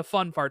the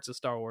fun parts of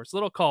Star Wars.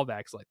 Little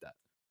callbacks like that.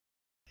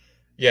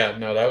 Yeah,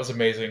 no, that was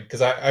amazing,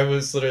 because I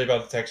was literally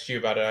about to text you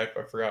about it.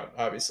 I forgot,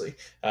 obviously,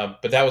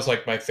 but that was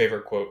like my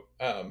favorite quote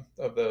of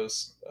the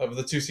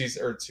the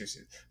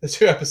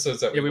 2 episodes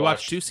that we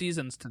watched 2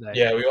 seasons today.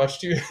 Yeah, we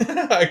watched 2.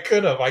 I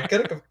could have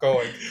kept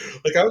going.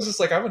 Like, I was just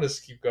like, I'm gonna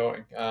just keep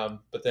going.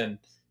 But then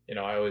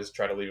I always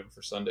try to leave them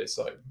for Sunday,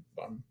 so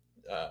I'm.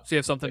 So you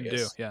have something to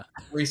do, yeah.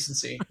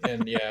 Recency,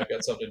 and yeah, I've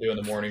got something to do in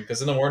the morning,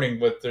 because in the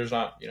morning, there's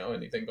not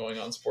anything going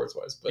on sports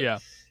wise. But yeah,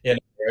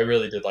 I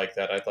really did like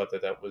that. I thought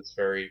that was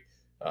very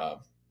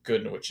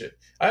good in which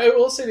I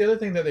will say the other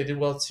thing that they did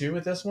well too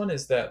with this one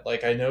is that,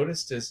 like, I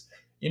noticed is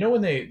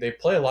when they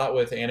play a lot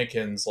with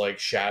Anakin's like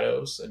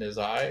shadows in his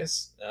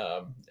eyes,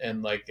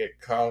 and like it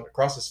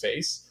across his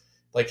face,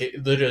 like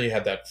it literally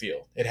had that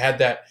feel. It had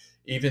that,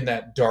 even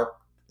that dark,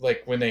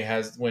 like when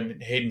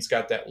Hayden's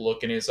got that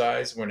look in his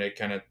eyes, when it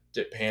kind of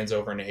pans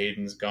over and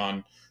Hayden's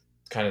gone,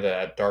 kind of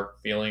that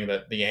dark feeling,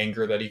 that the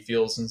anger that he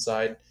feels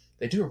inside.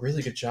 They do a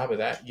really good job of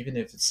that, even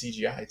if it's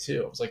CGI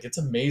too. I was like, it's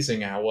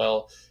amazing how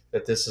well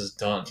that this is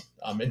done.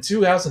 In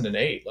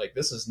 2008, like,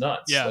 this is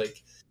nuts. Yeah.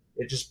 Like,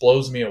 it just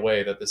blows me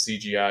away that the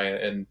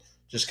CGI and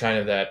just kind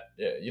of that,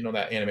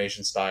 that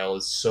animation style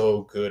is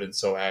so good and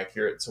so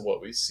accurate to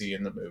what we see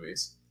in the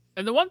movies.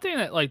 And the one thing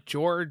that, like,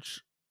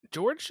 George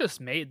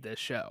just made this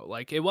show.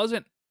 Like, it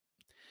wasn't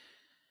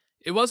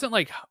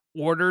like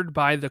ordered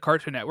by the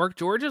Cartoon Network.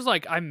 George is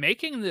like, I'm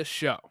making this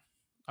show.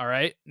 All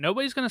right.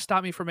 Nobody's going to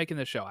stop me from making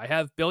this show. I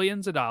have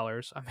billions of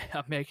dollars.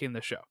 I'm making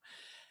the show.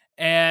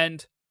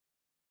 And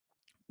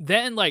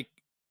then, like,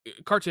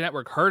 Cartoon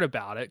Network heard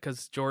about it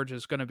because George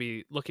is going to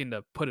be looking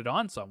to put it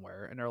on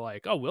somewhere. And they're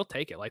like, oh, we'll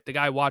take it. Like, the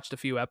guy watched a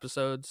few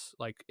episodes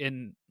like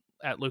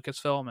at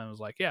Lucasfilm and was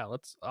like, yeah,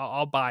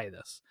 I'll buy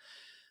this.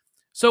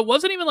 So it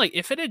wasn't even like,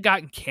 if it had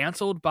gotten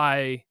canceled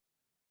by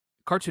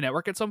Cartoon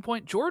Network at some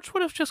point, George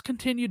would have just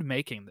continued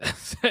making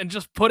this and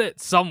just put it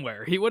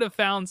somewhere. He would have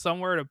found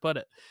somewhere to put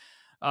it.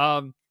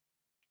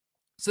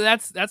 So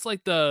that's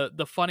like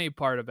the funny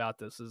part about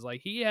this is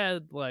like he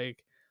had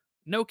like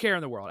no care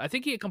in the world. I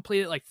think he had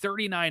completed like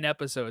 39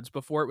 episodes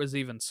before it was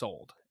even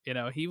sold. You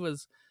know, he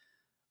was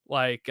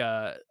like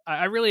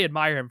I really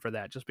admire him for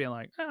that, just being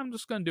like, I'm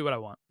just gonna do what I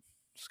want.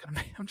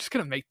 I'm just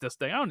gonna make this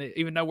thing. I don't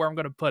even know where I'm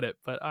gonna put it,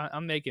 but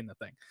I'm making the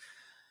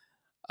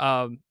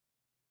thing.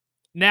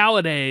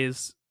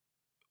 Nowadays,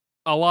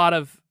 a lot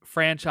of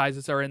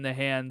franchises are in the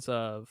hands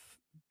of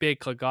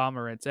big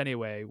conglomerates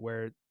anyway,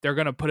 where they're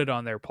gonna put it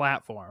on their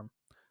platform.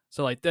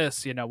 So like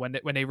this, you know, when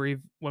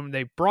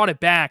they brought it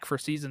back for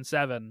season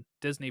 7,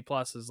 Disney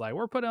Plus is like,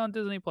 we're putting it on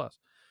Disney Plus.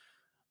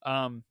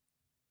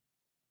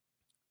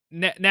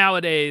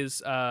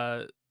 Nowadays,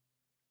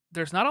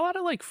 there's not a lot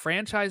of like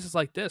franchises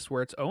like this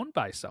where it's owned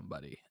by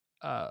somebody.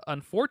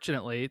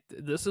 Unfortunately,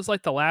 this is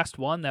like the last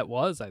one that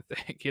was, I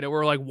think, you know,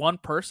 where like one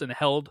person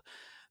held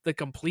the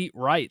complete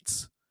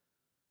rights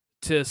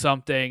to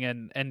something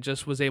and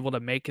just was able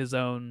to make his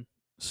own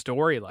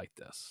story like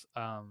this.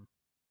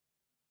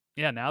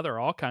 Yeah, now they're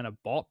all kind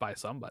of bought by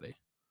somebody.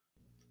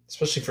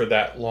 especially for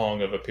that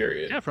long of a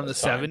period Yeah, from the of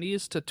time.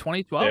 70s to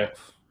 2012, Yeah,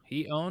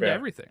 he owned yeah.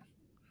 everything.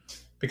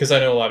 Because I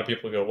know a lot of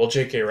people go, well,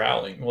 J.K.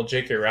 Rowling. Well,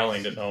 J.K.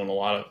 Rowling didn't own a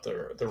lot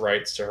of the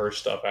rights to her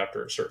stuff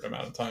after a certain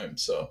amount of time.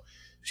 So,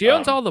 She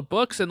owns all the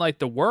books in like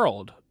the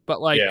world,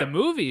 but like the yeah,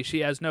 movie, she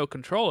has no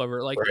control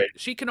over. Like right.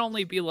 she can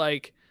only be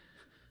like,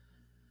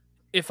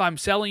 if I'm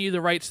selling you the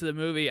rights to the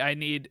movie, I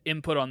need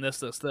input on this,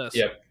 this, this.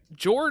 Yep.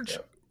 George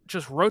Yep.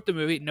 just wrote the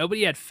movie.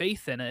 Nobody had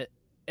faith in it.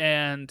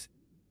 And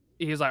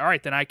he's like, all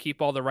right, then I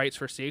keep all the rights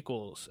for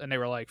sequels. And they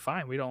were like,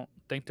 fine, we don't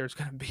think there's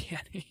going to be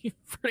any,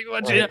 pretty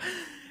much. Right. You know?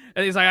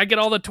 And he's like, I get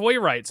all the toy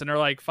rights. And they're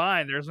like,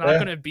 fine, there's not Yeah.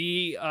 going to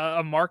be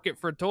a market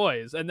for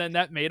toys. And then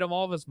that made him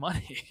all of his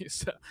money.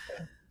 So,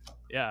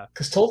 yeah.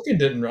 Because Tolkien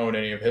didn't own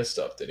any of his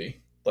stuff, did he?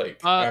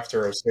 Like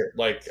after a certain,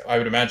 like I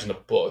would imagine the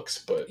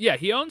books, but yeah,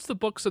 he owns the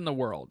books in the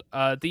world.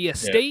 The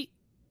estate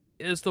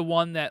is the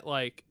one that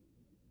like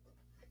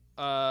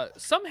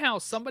somehow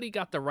somebody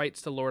got the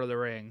rights to Lord of the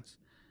Rings,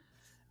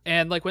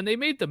 and like when they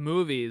made the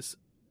movies,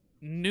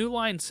 New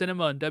Line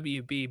Cinema and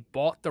WB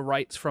bought the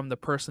rights from the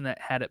person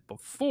that had it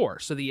before,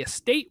 so the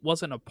estate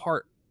wasn't a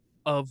part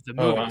of the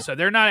movie. wow. So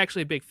they're not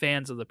actually big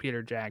fans of the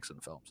Peter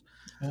Jackson films.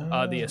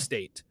 The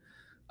estate.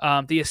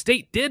 The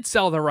estate did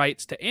sell the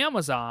rights to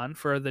Amazon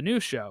for the new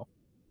show,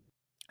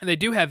 and they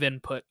do have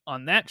input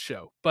on that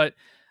show. But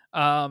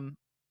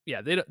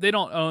yeah, they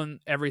don't own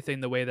everything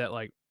the way that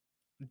like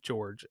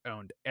George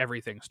owned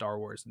everything Star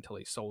Wars until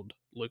he sold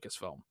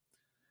Lucasfilm.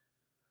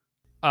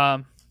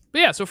 But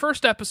yeah, so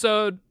first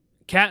episode,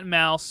 Cat and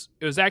Mouse.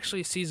 It was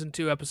actually season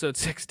 2, episode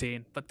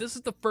 16, but this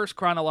is the first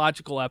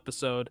chronological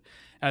episode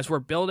as we're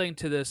building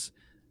to this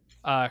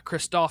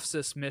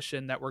Christophsis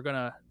mission that we're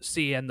gonna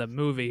see in the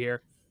movie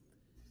here.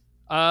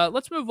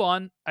 Let's move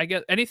on. I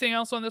guess anything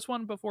else on this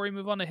one before we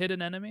move on to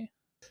Hidden Enemy?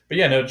 But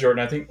yeah, no,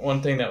 Jordan. I think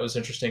one thing that was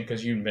interesting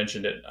because you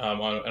mentioned it,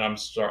 and I'm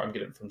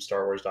getting it from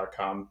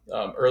StarWars.com.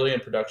 Early in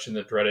production,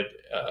 the dreaded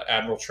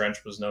Admiral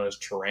Trench was known as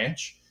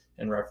Taranch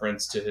in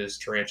reference to his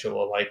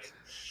tarantula-like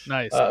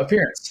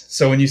appearance.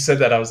 So when you said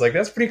that, I was like,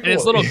 "That's pretty cool." And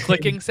his little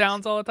clicking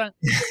sounds all the time.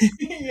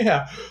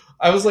 Yeah,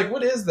 I was like,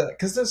 "What is that?"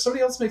 Because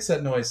somebody else makes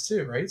that noise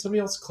too, right? Somebody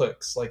else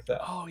clicks like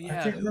that. Oh yeah,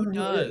 I can't remember who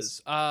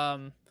does?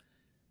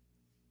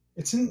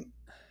 It's in.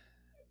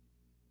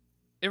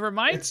 It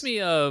reminds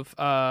me of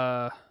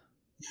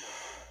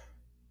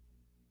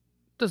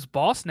does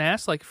Boss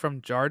Nass like from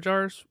Jar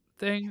Jar's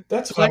thing?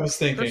 That's what I was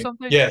thinking. Or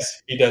something?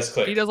 Yes, he does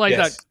click. He does like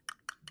that,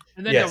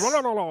 and then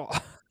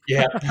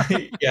yeah,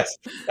 yes,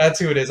 that's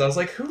who it is. I was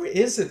like, who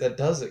is it that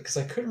does it? Because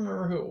I couldn't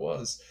remember who it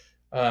was.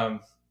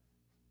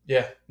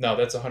 Yeah, no,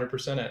 that's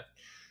 100% it.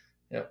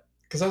 Yep.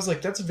 Because I was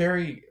like, that's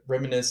very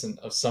reminiscent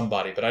of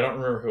somebody, but I don't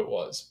remember who it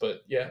was.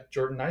 But yeah,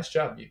 Jordan, nice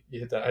job. You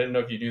hit that. I didn't know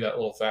if you knew that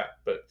little fact,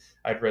 but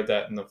I'd read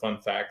that in the fun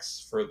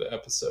facts for the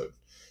episode.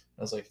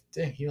 I was like,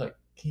 dang, he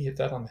hit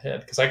that on the head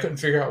because I couldn't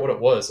figure out what it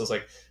was. I was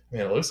like,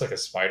 man, it looks like a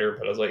spider,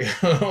 but I was like,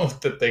 I don't know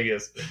what the thing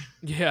is.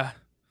 Yeah.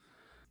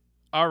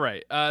 All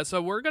right.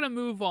 So we're gonna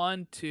move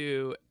on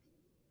to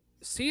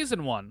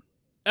season 1,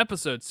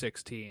 episode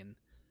 16,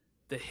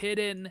 The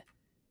Hidden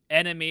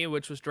Enemy,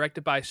 which was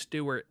directed by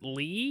Stuart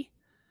Lee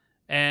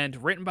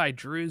and written by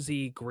Drew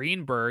Z.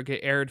 Greenberg.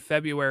 It aired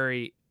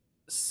February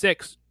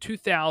 6,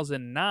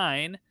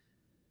 2009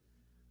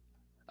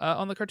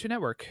 on the Cartoon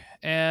Network.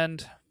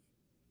 And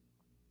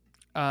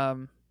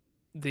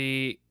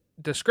the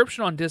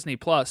description on Disney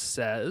Plus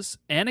says,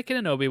 Anakin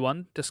and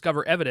Obi-Wan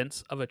discover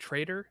evidence of a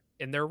traitor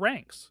in their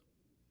ranks.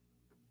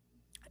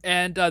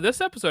 And this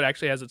episode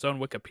actually has its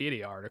own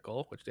Wikipedia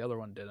article, which the other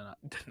one did not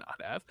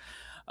have.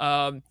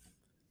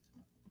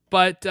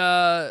 But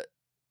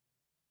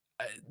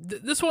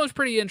this one was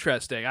pretty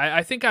interesting.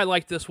 I think I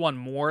liked this one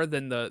more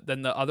than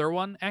the other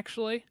one,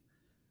 actually.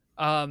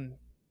 I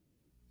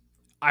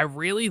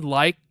really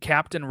like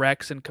Captain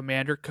Rex and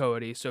Commander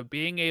Cody, so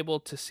being able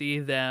to see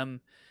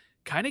them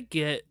kind of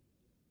get,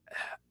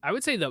 I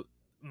would say, the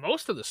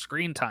most of the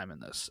screen time in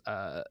this.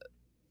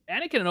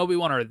 Anakin and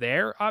Obi-Wan are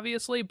there,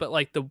 obviously, but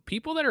like the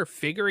people that are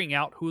figuring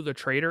out who the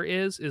traitor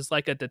is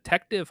like a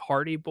Detective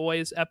Hardy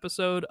Boys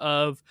episode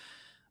of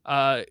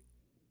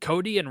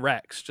Cody and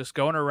Rex just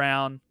going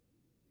around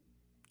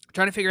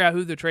trying to figure out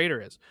who the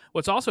traitor is.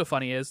 What's also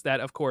funny is that,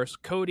 of course,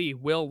 Cody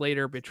will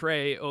later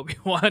betray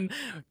Obi-Wan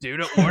due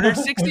to Order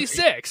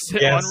 66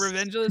 on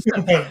Revenge of the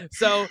Sith.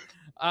 So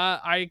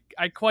I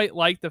quite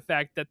like the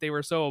fact that they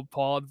were so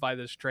appalled by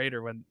this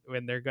traitor when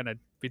they're going to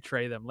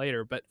betray them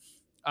later. But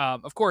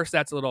of course,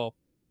 that's a little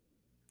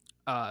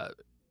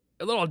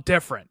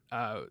different.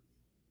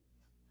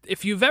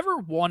 If you've ever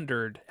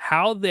wondered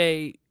how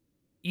they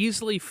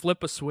easily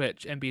flip a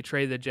switch and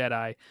betray the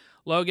Jedi,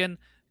 Logan,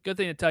 good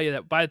thing to tell you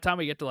that by the time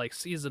we get to like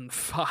season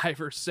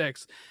 5 or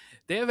 6,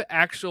 they have an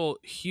actual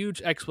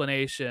huge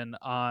explanation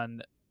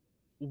on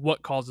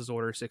what causes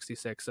Order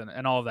 66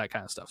 and all of that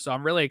kind of stuff. So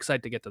I'm really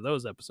excited to get to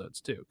those episodes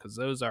too, because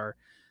those are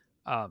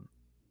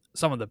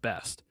some of the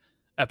best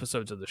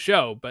episodes of the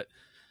show. But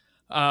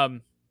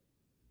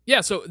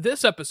yeah, so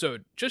this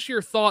episode, just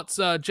your thoughts,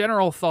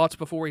 general thoughts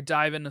before we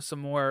dive into some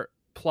more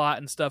plot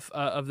and stuff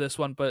of this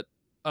one, but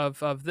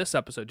of this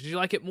episode. Did you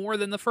like it more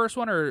than the first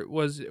one, or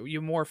was you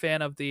more a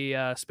fan of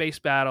the space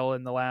battle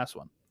in the last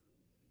one?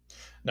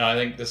 No, I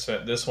think this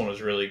one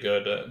was really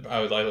good. I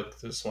like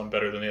this one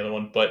better than the other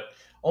one, but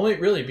only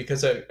really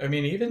because I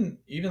mean,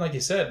 even like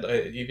you said,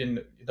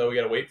 even though we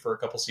got to wait for a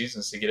couple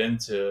seasons to get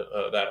into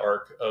that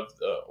arc of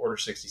Order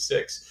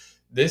 66,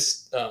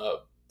 this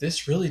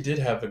really did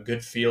have a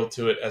good feel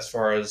to it as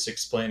far as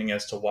explaining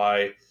as to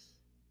why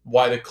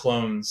the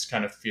clones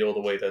kind of feel the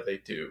way that they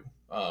do,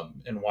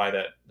 and why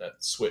that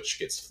switch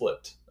gets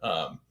flipped.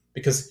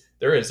 Because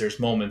there's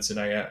moments,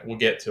 and we'll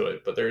get to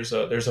it, but there's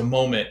a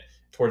moment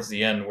towards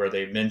the end where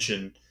they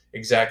mention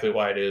exactly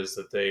why it is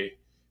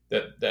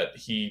that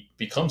he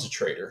becomes a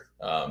traitor,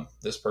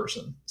 this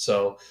person.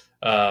 So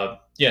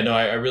yeah, no,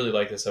 I really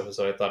like this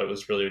episode. I thought it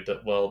was really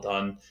well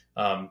done.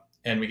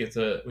 And we get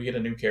a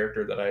new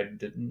character that I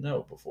didn't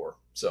know before,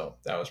 so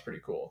that was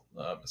pretty cool.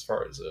 As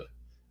far as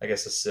I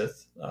guess a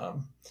Sith. Yeah.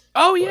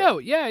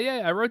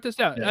 I wrote this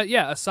down.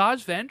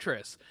 Asajj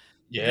Ventress.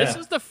 Yeah, This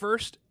is the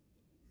first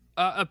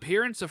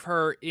appearance of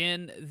her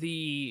in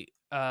the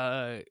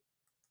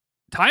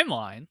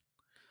timeline,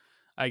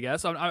 I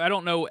guess. I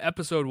don't know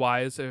episode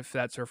wise if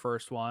that's her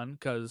first one,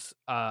 because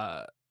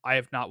I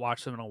have not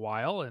watched them in a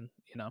while, and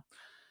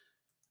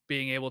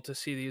being able to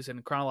see these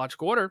in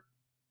chronological order.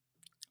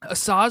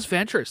 Asajj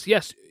Ventress,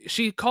 yes,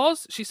 she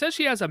says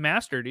she has a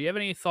master. Do you have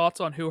any thoughts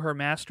on who her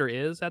master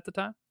is at the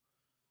time?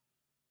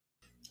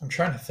 I'm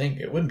trying to think.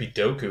 It wouldn't be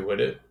Dooku, would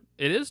it?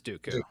 It is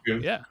Dooku.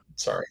 Yeah.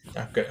 Sorry,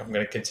 I'm going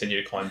to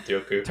continue to call him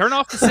Dooku. Turn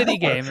off the city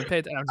game and pay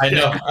attention. I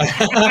know.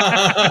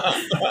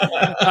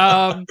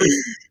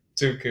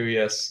 Dooku,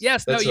 yes.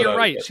 Yes, no, you're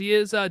right. She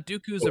is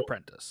Dooku's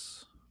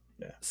apprentice.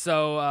 Yeah.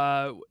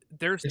 So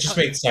there's it just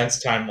made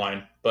sense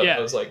timeline, but yeah.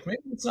 I was like,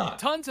 maybe it's not.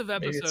 Tons of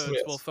episodes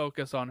will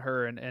focus on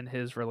her and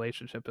his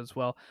relationship as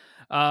well.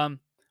 The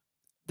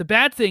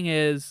bad thing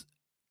is,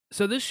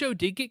 so this show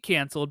did get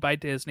canceled by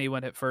Disney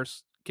when it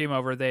first came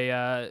over.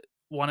 They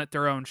wanted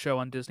their own show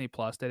on Disney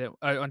Plus. They didn't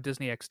on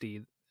Disney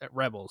XD at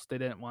Rebels. They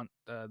didn't want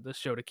this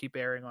show to keep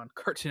airing on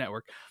Cartoon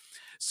Network.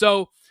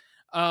 So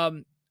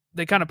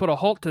they kind of put a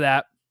halt to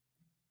that.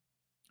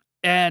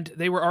 And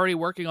they were already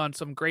working on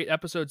some great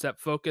episodes that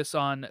focus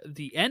on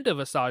the end of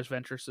Asajj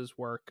Ventress's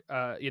work,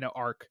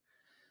 arc,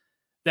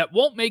 that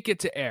won't make it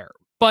to air.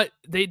 But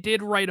they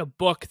did write a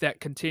book that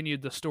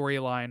continued the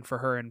storyline for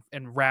her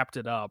and wrapped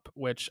it up,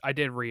 which I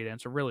did read. And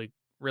it's a really,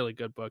 really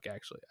good book,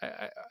 actually.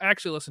 I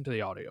actually listened to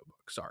the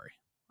audiobook, sorry.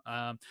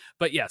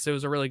 But yes, it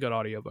was a really good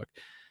audiobook.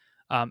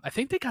 I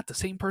think they got the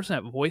same person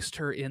that voiced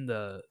her in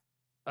the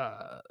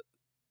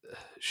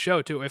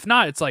show, too. If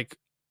not, it's like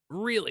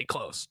really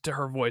close to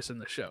her voice in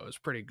the show. Is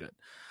pretty good.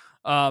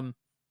 But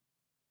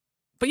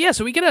yeah,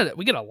 so we get a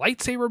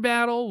lightsaber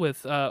battle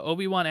with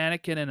Obi-Wan,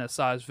 Anakin, and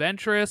Asajj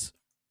Ventress.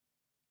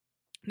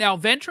 Now,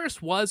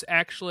 Ventress was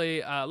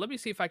actually let me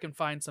see if I can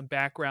find some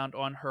background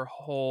on her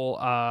whole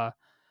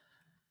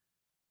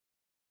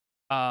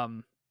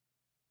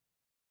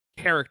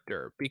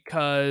character,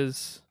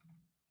 because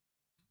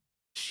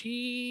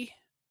she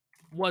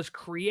was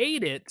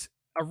created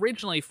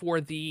originally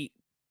for the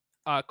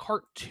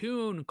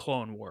cartoon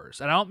Clone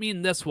Wars, and I don't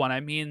mean this one.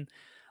 I mean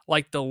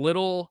like the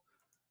little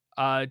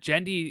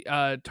Jendi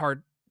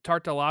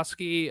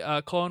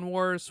Tartakovsky Clone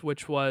Wars,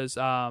 which was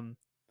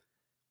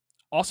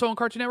also on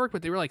Cartoon Network,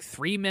 but they were like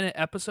 3-minute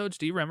episodes.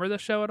 Do you remember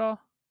this show at all?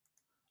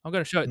 I'm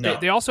going to show it. No.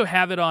 They also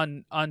have it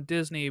on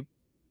Disney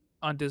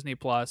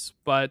Plus,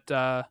 but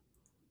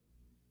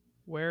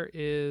where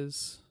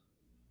is?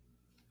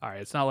 All right,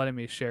 it's not letting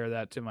me share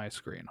that to my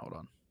screen.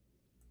 Hold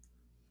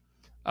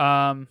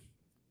on.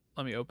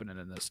 Let me open it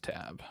in this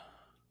tab.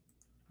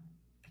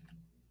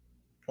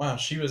 Wow,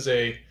 she was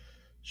a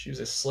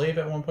slave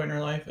at one point in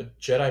her life, a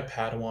Jedi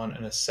Padawan,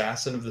 an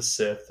assassin of the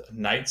Sith, a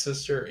Night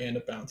Sister, and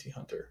a bounty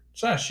hunter.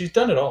 So she's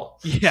done it all.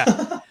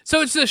 Yeah.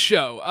 So it's this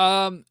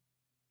show.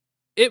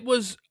 It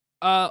was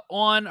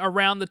on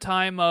around the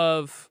time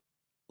of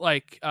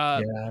like Yeah,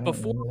 I don't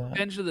before remember that.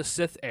 Revenge of the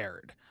Sith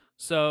aired.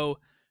 So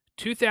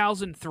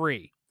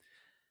 2003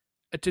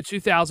 to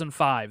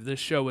 2005 this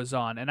show was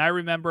on, and I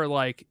remember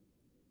like,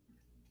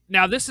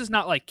 now this is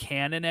not like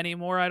canon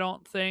anymore, I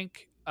don't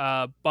think,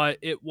 but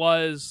it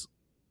was,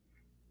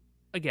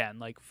 again,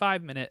 like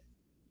 5 minute,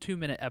 2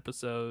 minute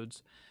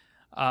episodes,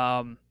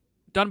 um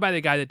done by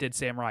the guy that did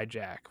Samurai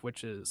Jack,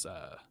 which is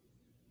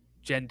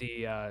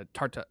Jendi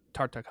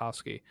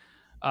Tartakovsky.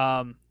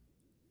 um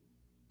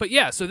but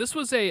yeah, so this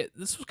was kind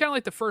of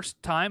like the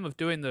first time of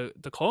doing the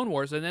Clone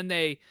Wars, and then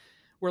they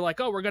were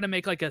like, oh, we're gonna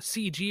make like a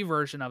CG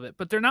version of it,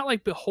 but they're not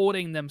like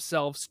beholding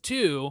themselves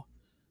to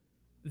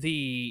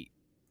the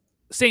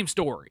same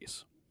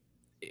stories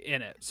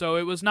in it. So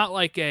it was not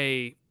like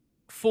a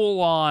full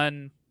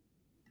on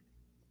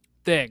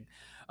thing.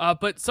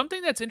 But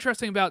something that's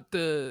interesting about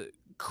the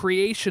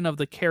creation of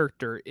the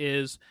character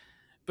is,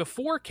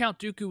 before Count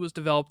Dooku was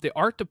developed, the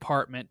art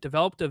department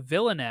developed a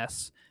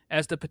villainess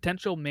as the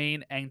potential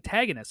main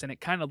antagonist, and it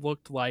kind of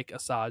looked like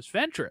Asajj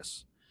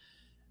Ventress.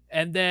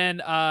 And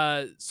then,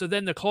 so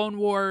then the Clone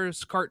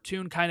Wars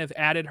cartoon kind of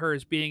added her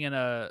as being in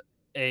a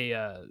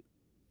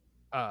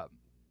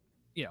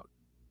you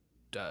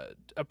know,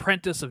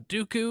 apprentice of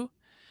Dooku.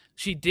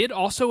 She did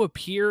also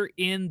appear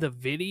in the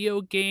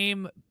video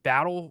game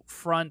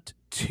Battlefront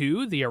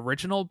 2, the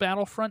original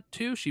Battlefront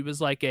 2. She was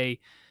like a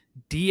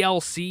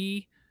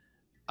DLC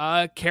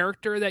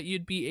character that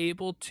you'd be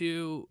able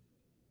to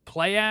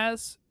play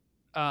as.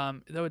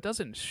 Though it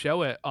doesn't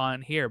show it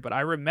on here, but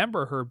I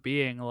remember her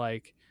being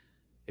like,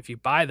 if you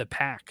buy the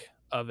pack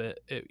of it,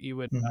 you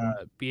would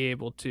Mhm. be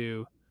able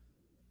to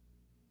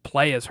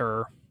play as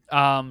her.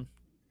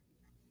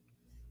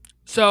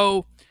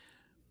 So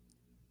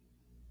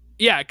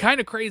yeah, kind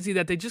of crazy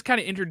that they just kind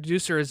of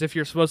introduce her as if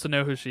you're supposed to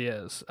know who she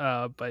is.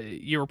 But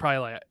you were probably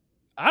like,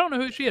 I don't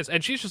know who she is,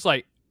 and she's just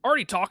like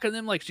already talking to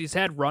them like she's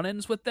had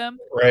run-ins with them.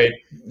 Right.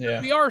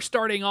 Yeah. We are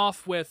starting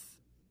off with,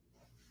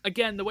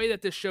 again, the way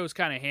that this show is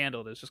kind of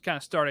handled is just kind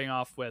of starting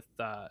off with,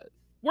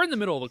 we're in the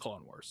middle of the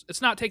Clone Wars.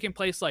 It's not taking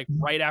place like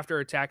right after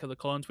Attack of the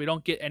Clones. We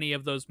don't get any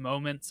of those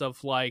moments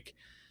of like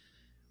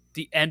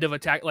the end of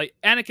Attack. Like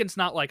Anakin's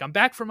not like, I'm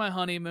back from my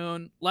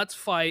honeymoon, let's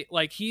fight.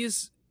 Like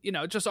he's,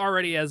 just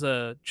already as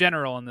a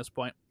general in this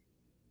point.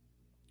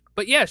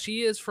 But yeah,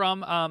 she is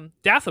from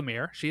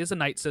Dathomir. She is a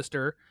Night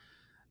Sister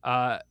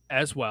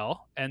as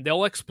well, and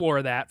they'll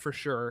explore that for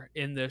sure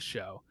in this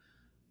show.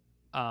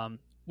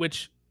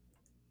 Which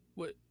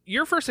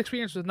your first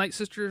experience with Night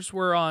Sisters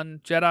were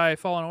on Jedi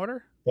Fallen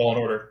Order? Fallen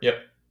Order. Yep.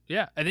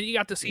 Yeah, and then you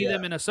got to see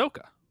them in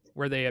Ahsoka,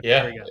 where they appear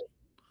Yeah. again.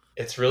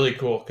 It's really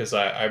cool because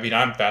I mean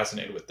I'm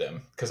fascinated with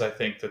them because I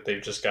think that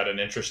they've just got an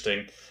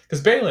interesting,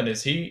 because Balin,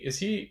 is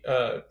he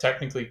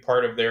technically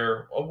part of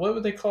their, what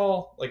would they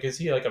call, like, is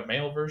he like a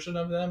male version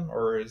of them,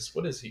 or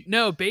what is he?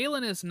 No,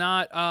 Balin is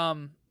not.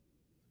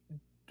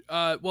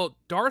 Well,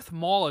 Darth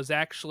Maul is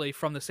actually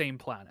from the same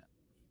planet.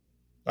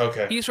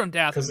 Okay. He's from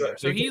Because Dathomir,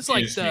 so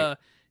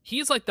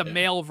he's like the Yeah.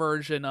 male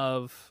version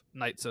of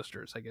Night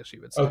Sisters, I guess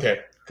you would say. Okay,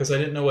 because I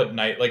didn't know what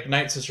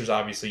Night Sisters,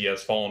 obviously,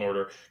 yes, Fallen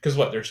Order. Because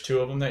there's two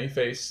of them that you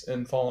face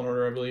in Fallen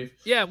Order, I believe.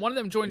 Yeah, one of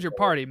them joins your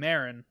party.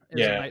 Marin is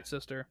a Yeah. Night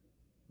Sister.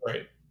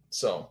 Right.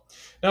 So,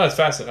 no, it's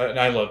fascinating, and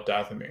I love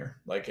Dathomir.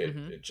 Like it,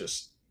 Mhm. it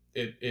just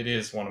it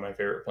is one of my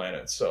favorite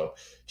planets. So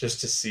just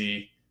to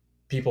see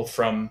people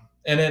from,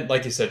 and then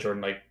like you said,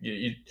 Jordan, like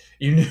you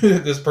knew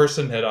that this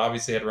person had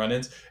obviously had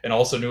run-ins, and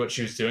also knew what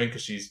she was doing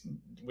because she's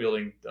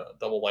wielding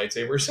double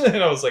lightsabers,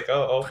 and I was like,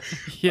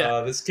 Yeah.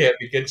 this can't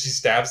be good. She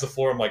stabs the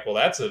floor. I'm like, well,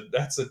 that's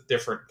a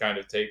different kind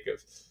of take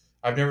of.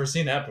 I've never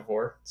seen that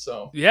before.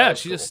 So that Yeah, was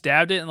she cool. just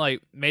stabbed it and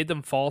like made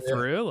them fall Yeah.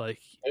 through.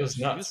 Like It was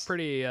she was nuts.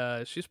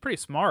 pretty. She's pretty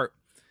smart.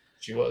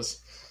 She was.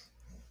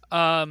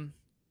 Um.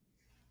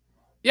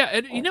 Yeah,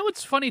 and you know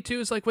what's funny too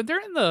is like when they're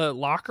in the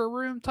locker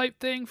room type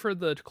thing for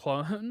the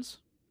clones,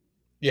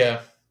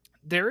 Yeah.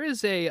 there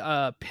is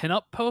a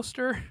pinup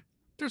poster.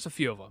 There's a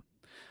few of them.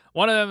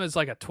 One of them is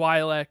like a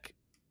Twi'lek.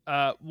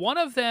 One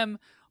of them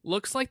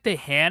looks like the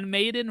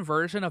handmaiden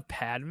version of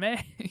Padme.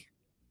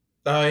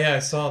 Oh yeah, I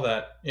saw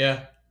that.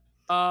 Yeah.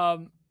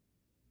 um,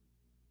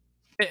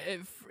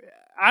 if,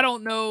 I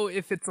don't know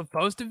if it's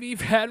supposed to be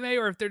Padme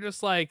or if they're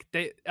just like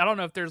they. I don't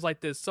know if there's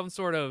like this some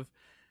sort of,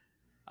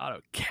 I don't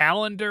know,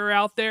 calendar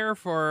out there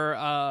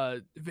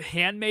for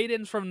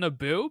handmaidens from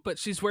Naboo, but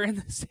she's wearing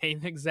the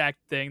same exact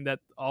thing that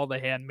all the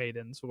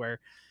handmaidens wear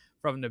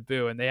from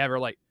Naboo, and they have her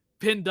like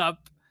pinned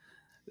up.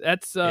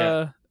 That's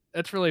Yeah.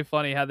 that's really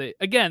funny how they,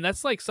 again,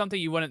 that's like something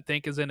you wouldn't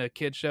think is in a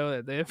kid show,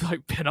 that they have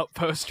like pin-up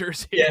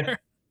posters here. Yeah.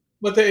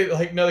 But they,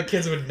 like, no, the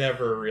kids would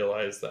never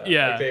realize that.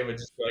 Yeah. Like they would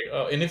just be like,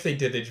 oh, and if they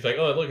did, they'd just be like,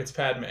 oh, look, it's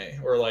Padme,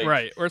 or like,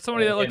 Right, or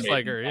somebody that looks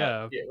like handmaiden.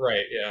 her. Yeah. Yeah,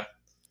 right, yeah.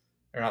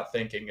 They're not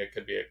thinking it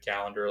could be a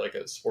calendar, like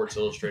a Sports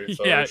Illustrated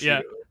photo Yeah,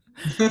 shoot.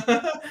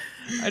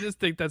 I just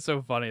think that's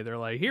so funny. They're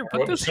like, here, put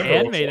What this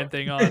December looks handmaiden like.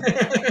 thing on,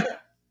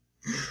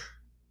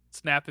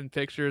 snapping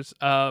pictures.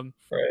 Right.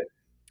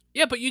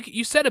 Yeah, but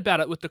you said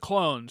about it with the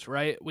clones,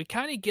 right? We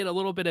kind of get a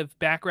little bit of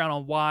background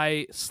on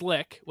why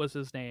Slick was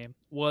his name,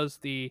 was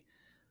the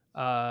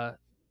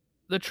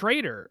the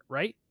traitor,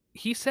 right?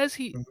 He says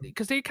Mhm.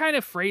 because they kind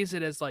of phrase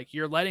it as like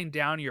you're letting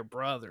down your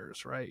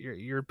brothers, right?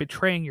 You're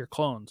betraying your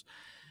clones,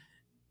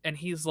 and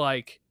he's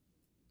like,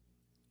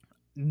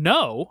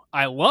 no,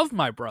 I love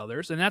my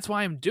brothers, and that's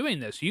why I'm doing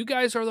this. You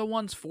guys are the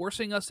ones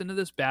forcing us into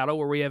this battle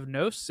where we have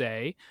no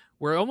say.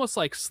 We're almost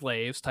like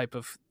slaves, type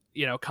of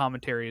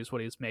commentary is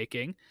what he's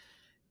making,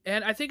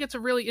 and I think it's a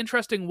really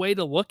interesting way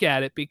to look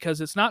at it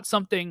because it's not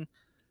something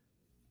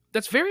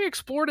that's very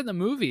explored in the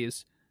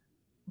movies.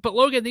 But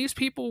Logan, these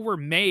people were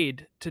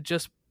made to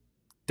just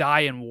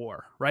die in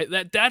war, right?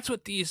 That's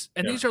what Yeah.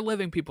 these are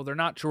living people. They're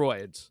not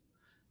droids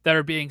that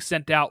are being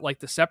sent out like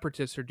the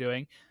separatists are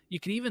doing. You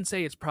could even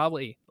say it's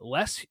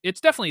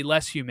definitely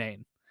less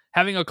humane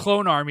having a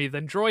clone army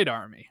than droid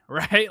army,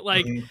 right?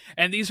 Like, Mhm.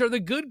 and these are the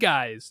good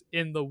guys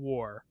in the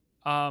war.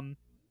 Um,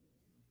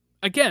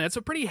 Again, it's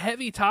a pretty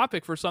heavy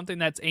topic for something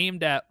that's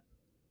aimed at,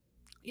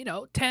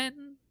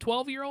 10,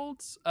 12 year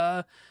olds.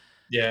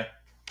 Yeah.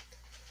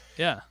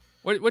 Yeah.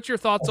 What's your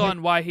thoughts I think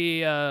on why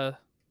he,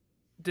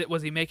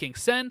 was he making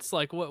sense?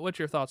 Like, what's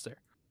your thoughts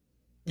there?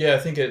 Yeah, I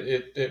think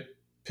it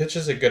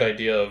pitches a good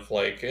idea of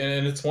like,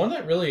 and it's one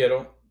that really I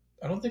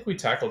don't think we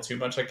tackle too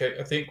much. Like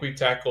I think we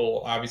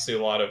tackle obviously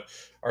a lot of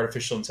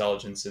artificial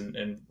intelligence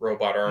and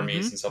robot Mm-hmm.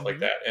 armies and stuff like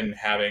Mm-hmm. that, and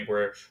having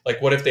where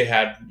like what if they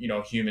had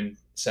human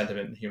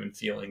sentiment and human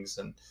feelings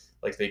and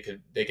like they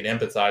could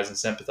empathize and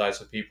sympathize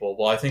with people.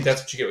 Well, I think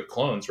that's what you get with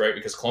clones, right?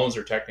 Because clones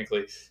are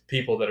technically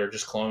people that are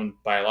just cloned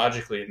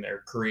biologically and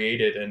they're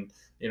created in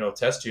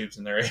test tubes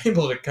and they're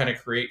able to kind of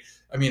create.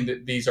 I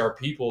mean, these are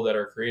people that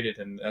are created,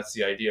 and that's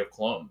the idea of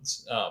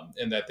clones,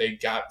 and that they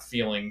got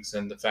feelings,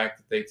 and the fact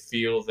that they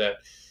feel that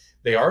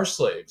they are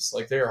slaves,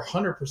 like they are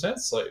 100%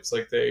 slaves,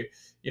 like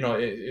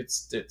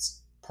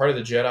it's part of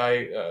the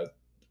Jedi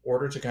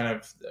order to kind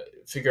of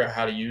figure out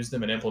how to use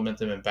them and implement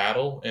them in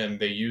battle, and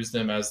they use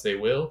them as they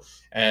will,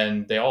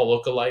 and they all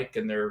look alike,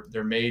 and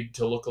they're made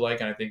to look alike,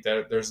 and I think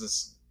that there's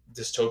this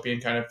dystopian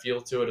kind of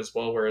feel to it as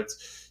well, where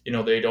it's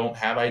they don't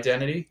have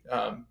identity,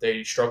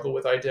 they struggle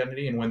with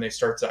identity, and when they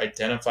start to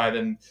identify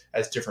them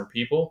as different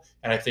people,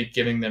 and I think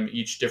giving them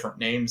each different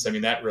names, I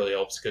mean that really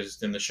helps,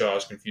 because in the show I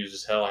was confused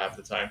as hell half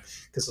the time,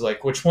 because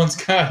like which one's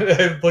got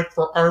look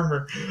for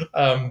armor,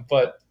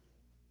 but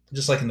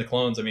just like in the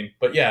clones, I mean,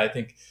 but yeah, I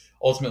think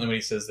ultimately when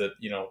he says that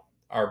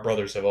our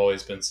brothers have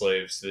always been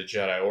slaves to the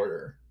Jedi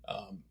Order,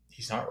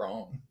 he's not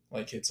wrong.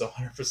 Like it's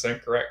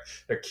 100% correct.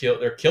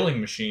 They're killing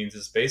machines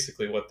is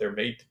basically what they're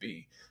made to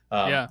be.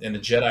 Yeah. And the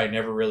Jedi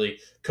never really.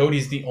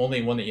 Cody's the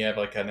only one that you have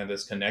like kind of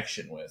this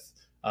connection with,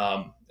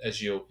 as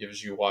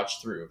you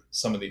watch through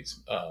some of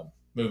these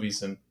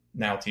movies and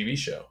now TV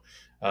show.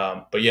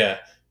 But yeah,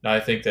 no, I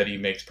think that he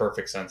makes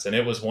perfect sense, and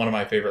it was one of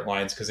my favorite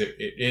lines because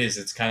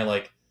it's kind of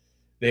like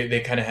they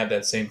kind of have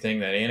that same thing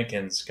that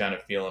Anakin's kind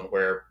of feeling,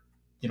 where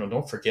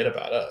don't forget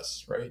about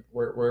us, right?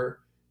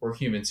 We're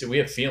humans too. We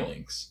have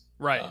feelings.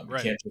 Right. You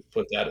Right. can't just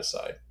put that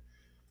aside.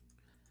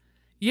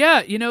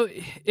 Yeah,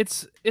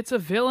 it's a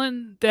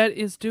villain that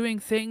is doing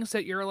things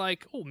that you're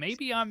like, oh,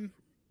 maybe I'm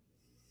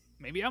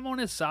on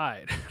his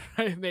side.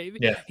 Right? Maybe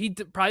Yeah. he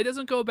probably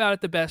doesn't go about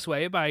it the best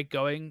way by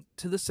going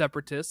to the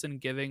separatists and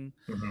giving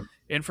Hmm.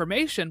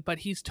 information, but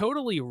he's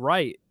totally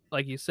right,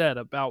 like you said,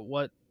 about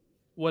what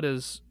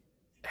is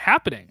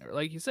happening. Or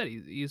like you said,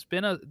 he's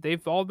been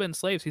they've all been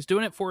slaves. He's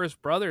doing it for his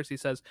brothers, he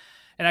says.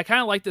 And I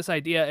kind of like this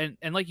idea,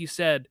 and like you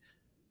said,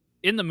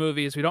 in the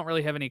movies, we don't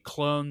really have any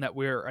clone that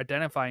we're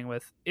identifying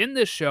with. In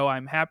this show,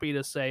 I'm happy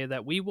to say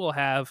that we will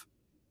have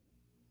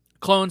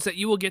clones that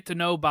you will get to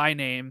know by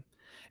name,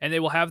 and they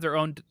will have their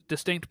own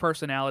distinct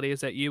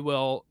personalities that you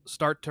will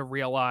start to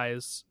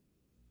realize,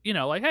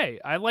 like, hey,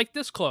 I like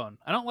this clone.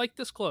 I don't like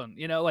this clone.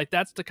 Like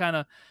that's the kind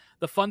of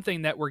the fun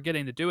thing that we're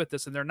getting to do with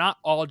this. And they're not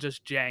all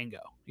just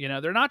Django.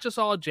 They're not just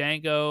all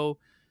Django.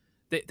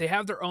 They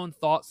have their own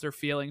thoughts, their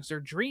feelings, their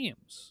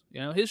dreams.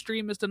 His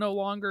dream is to no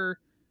longer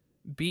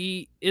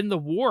be in the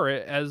war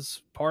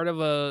as part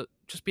of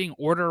just being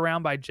ordered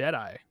around by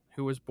Jedi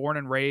who was born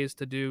and raised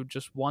to do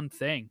just one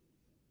thing.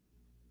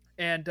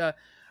 And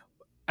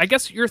I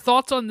guess your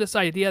thoughts on this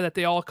idea that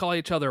they all call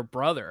each other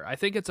brother. I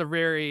think it's a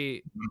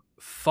very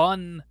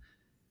fun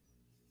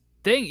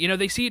thing.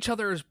 They see each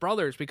other as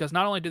brothers because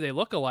not only do they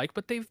look alike,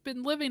 but they've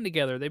been living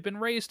together. They've been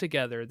raised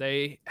together.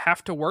 They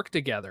have to work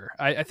together.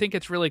 I think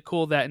it's really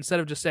cool that instead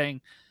of just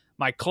saying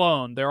my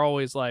clone, they're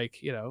always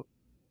like,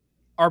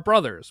 our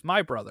brothers,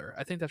 my brother.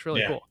 I think that's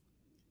really Yeah. cool.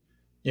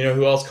 You know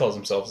who else calls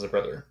themselves a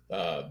brother?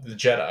 The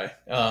Jedi,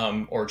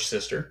 or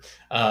sister,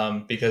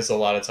 because a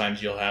lot of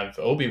times you'll have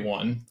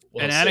Obi-Wan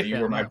will And say, "You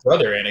were Anakin, my yeah.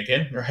 brother,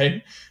 Anakin,"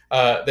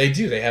 right? They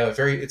do. They have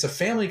it's a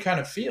family kind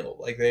of feel.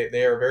 Like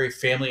they are very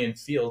family in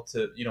feel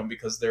to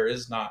because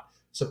there's not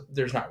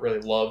really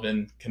love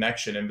and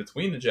connection in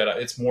between the Jedi.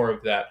 It's more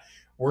of that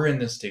we're in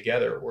this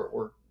together.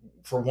 We're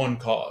for one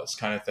cause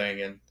kind of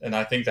thing. And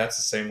I think that's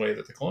the same way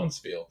that the clones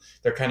feel.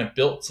 They're kind of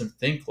built to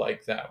think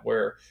like that,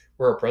 where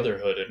we're a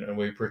brotherhood, and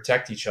we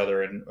protect each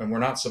other, and we're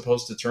not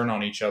supposed to turn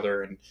on each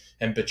other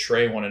and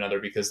betray one another,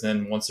 because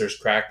then once there's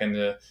crack in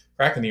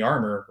the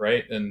armor,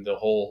 right, and the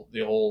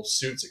whole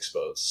suit's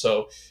exposed.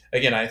 So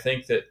again, I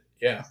think that,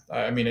 yeah,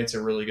 I mean, it's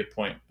a really good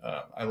point.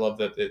 I love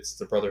that it's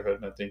the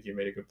brotherhood, and I think you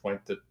made a good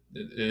point that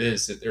it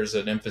is that there's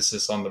an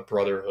emphasis on the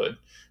brotherhood.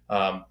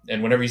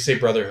 And whenever you say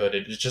brotherhood,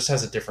 it just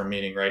has a different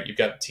meaning, right? You've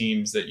got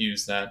teams that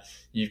use that.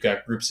 You've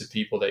got groups of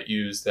people that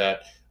use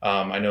that.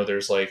 I know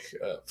there's like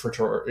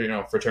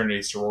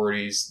fraternity,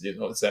 sororities.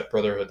 It's that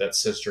brotherhood, that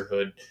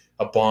sisterhood,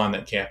 a bond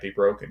that can't be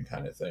broken,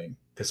 kind of thing.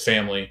 Because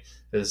family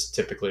is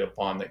typically a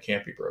bond that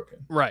can't be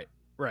broken. Right.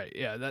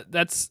 Yeah,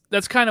 that's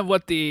kind of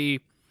what the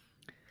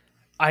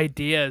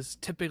idea is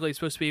typically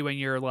supposed to be when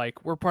you're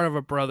like, we're part of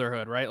a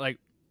brotherhood, right? Like,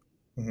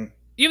 Mm-hmm.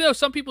 even though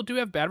some people do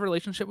have bad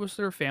relationship with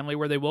their family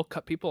where they will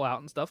cut people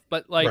out and stuff,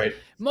 but like Right.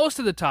 most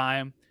of the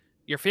time,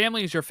 your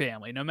family is your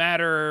family, no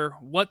matter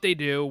what they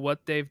do,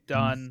 what they've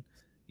done.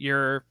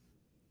 You're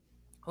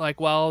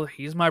like, well,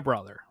 he's my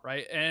brother,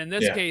 right? And in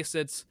this Yeah. case,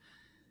 it's,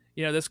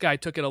 this guy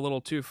took it a little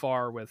too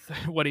far with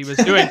what he was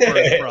doing for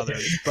his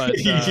brothers, but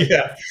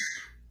Yeah.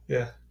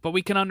 but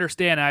we can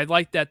understand. I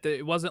like that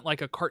it wasn't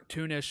like a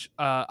cartoonish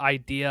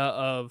idea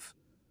of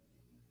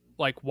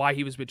like why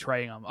he was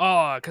betraying them.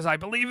 Oh, because I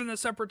believe in the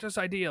separatist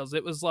ideals.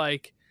 It was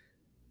like,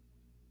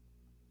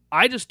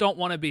 I just don't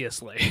want to be a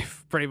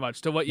slave, pretty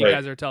much, to what you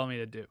guys are telling me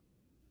to do.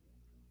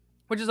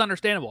 Which is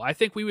understandable. I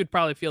think we would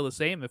probably feel the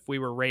same if we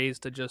were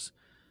raised to just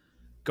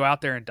go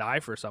out there and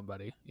die for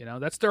somebody.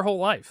 That's their whole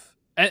life.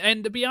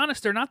 And to be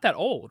honest, they're not that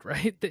old,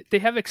 right? They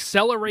have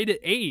accelerated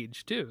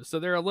age, too. So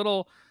they're a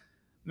little,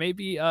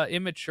 maybe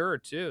immature,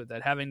 too,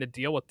 that having to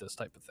deal with this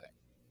type of thing.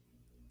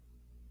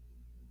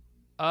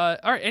 All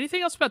right.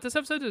 Anything else about this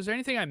episode? Is there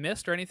anything I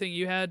missed or anything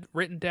you had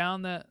written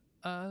down that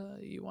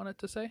you wanted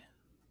to say?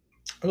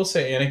 I will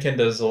say Anakin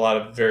does a lot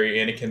of very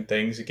Anakin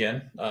things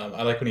again.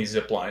 I like when he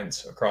zip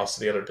lines across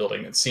the other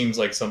building. It seems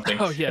like something.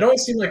 Oh, yeah. It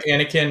always seemed like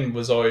Anakin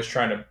was always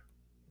trying to,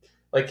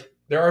 like,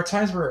 there are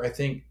times where I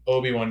think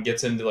Obi-Wan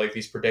gets into like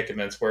these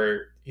predicaments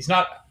where he's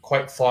not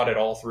quite thought it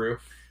all through.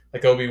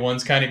 Like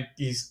Obi-Wan's kind of,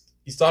 he's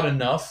thought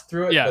enough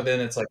through it, but then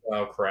it's like,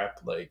 oh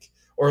crap, like,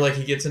 or like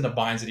he gets into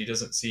binds that he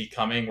doesn't see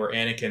coming, where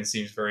Anakin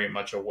seems very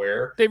much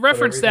aware. They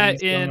referenced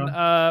that in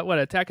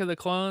Attack of the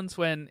Clones,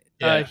 when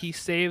he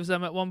saves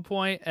them at one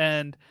point,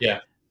 and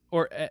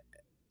or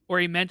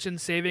he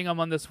mentions saving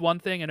them on this one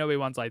thing, and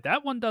Obi-Wan's like,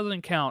 that one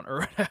doesn't count, or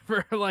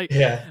whatever. Like,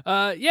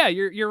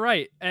 you're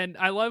right. And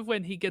I love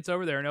when he gets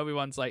over there, and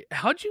Obi-Wan's like,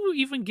 how'd you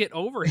even get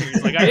over here?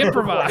 He's like, I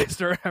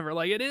improvised, or whatever.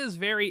 Like, it is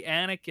very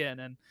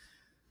Anakin, and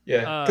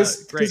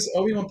because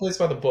Obi-Wan plays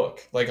by the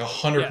book, like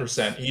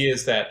 100%. He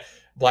is that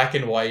black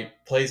and white,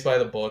 plays by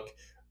the book.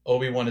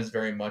 Obi-Wan is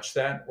very much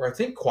that, where I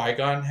think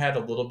Qui-Gon had a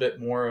little bit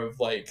more of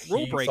like,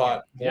 rule he breaking.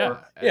 thought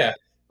more,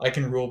 I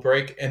can rule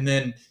break. And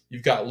then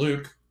you've got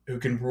Luke, who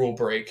can rule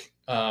break.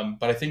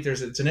 But I think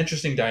it's an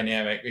interesting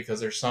dynamic, because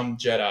there's some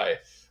Jedi,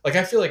 like,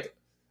 I feel like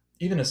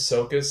even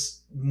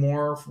Ahsoka's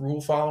more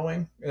rule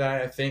following than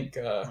I think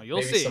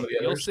maybe see. some of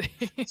the others.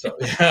 You'll see. So,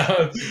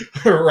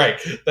 right,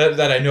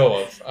 that I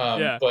know of.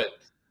 But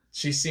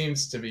she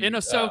seems to be in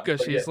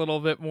Ahsoka. She's a little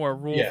bit more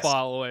rule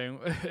following.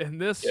 In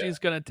this, she's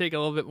going to take a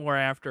little bit more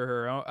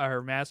after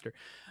her master.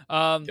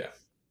 The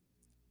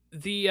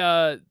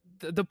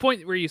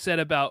point where you said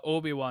about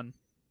Obi-Wan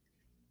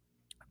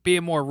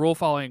being more rule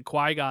following,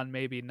 Qui-Gon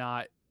maybe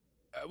not.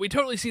 We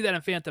totally see that in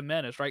Phantom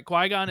Menace, right?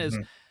 Qui-Gon is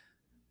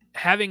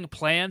having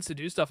plans to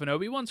do stuff, and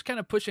Obi-Wan's kind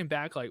of pushing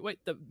back, like, wait,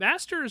 the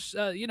masters,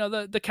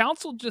 the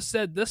council just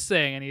said this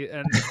thing,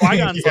 and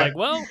Qui-Gon's like,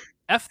 well,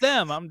 F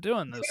them, I'm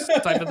doing this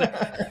type of thing.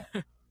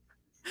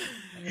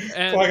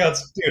 And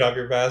Qui-Gon's, dude, I'm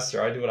your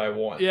master, I do what I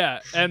want.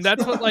 Yeah, and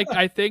that's what, like,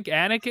 I think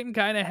Anakin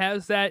kind of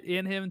has that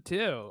in him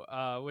too,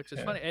 which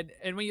is funny.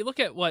 And when you look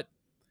at what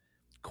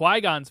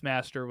Qui-Gon's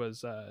master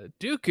was,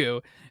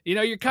 Dooku,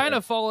 you're kind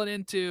of falling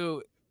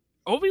into,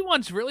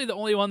 Obi-Wan's really the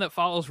only one that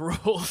follows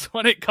rules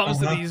when it comes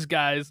to these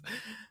guys.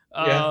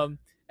 And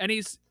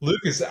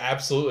Luke is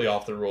absolutely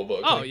off the rule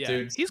book. Oh, like,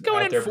 dude, he's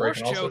going in force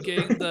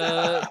choking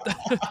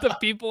the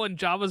people in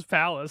Jabba's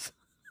palace.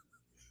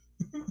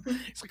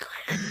 He's like,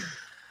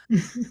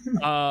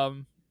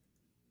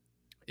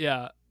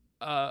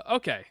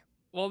 okay.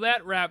 Well,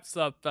 that wraps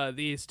up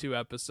these two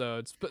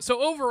episodes. But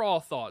so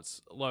overall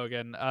thoughts,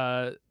 Logan.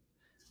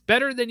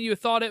 Better than you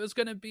thought it was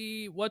going to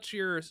be? What's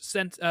your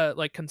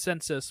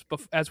consensus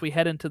as we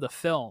head into the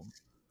film?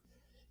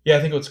 Yeah,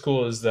 I think what's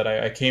cool is that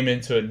I came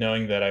into it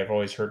knowing that I've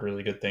always heard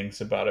really good things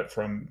about it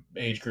from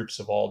age groups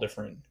of all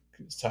different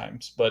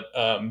times. But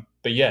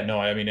yeah, no,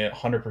 I mean,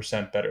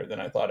 100% better than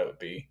I thought it would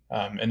be.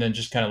 And then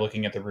just kind of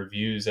looking at the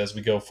reviews as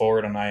we go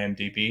forward on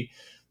IMDb,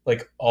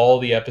 like all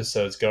the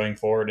episodes going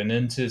forward and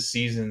into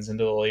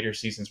the later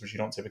seasons, which you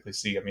don't typically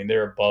see. I mean,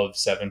 they're above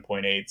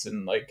 7.8s,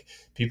 and like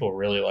people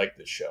really like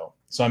this show.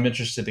 So I'm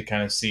interested to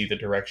kind of see the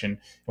direction in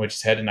which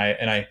it's headed.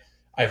 And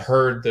I've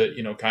heard that,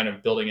 kind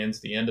of building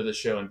into the end of the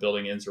show and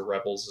building into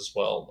Rebels as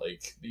well.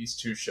 Like these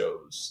two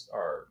shows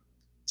are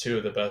two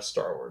of the best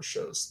Star Wars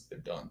shows that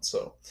they've done.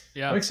 So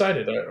I'm Yeah.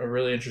 excited. I'm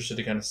really interested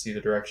to kind of see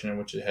the direction in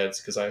which it heads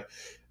because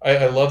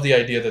I love the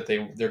idea that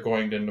they're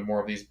going into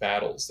more of these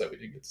battles that we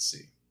didn't get to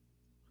see.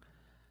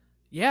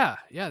 Yeah,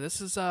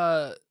 this is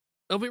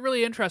it'll be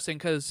really interesting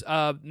because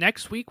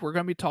next week we're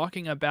going to be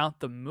talking about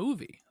the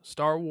movie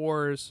Star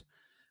Wars: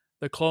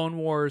 The Clone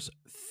Wars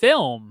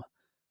film,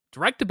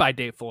 directed by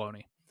Dave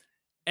Filoni,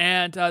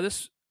 and uh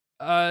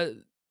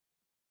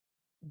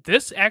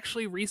this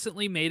actually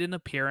recently made an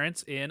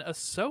appearance in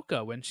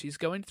Ahsoka when she's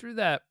going through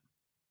that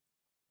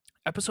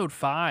episode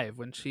 5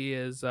 when she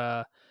is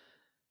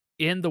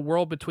in the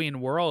world between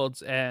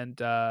worlds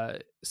and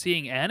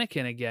seeing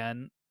Anakin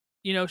again.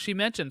 She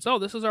mentions, "Oh,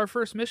 this is our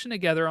first mission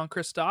together on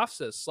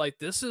Christophsis." Like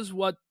this is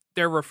what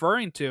they're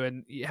referring to,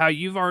 and how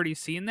you've already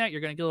seen that.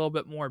 You're going to get a little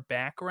bit more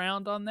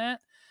background on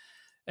that,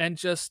 and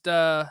just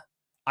I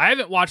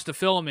haven't watched the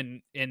film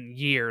in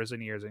years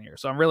and years and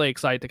years, so I'm really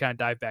excited to kind of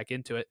dive back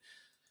into it.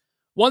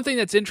 One thing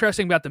that's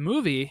interesting about the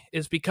movie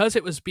is because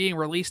it was being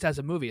released as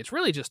a movie, it's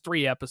really just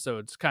 3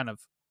 episodes kind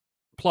of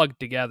plugged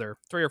together,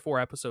 3 or 4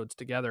 episodes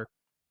together.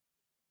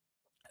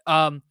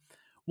 One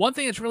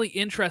thing that's really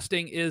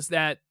interesting is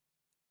that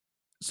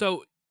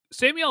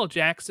Samuel L.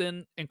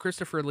 Jackson and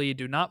Christopher Lee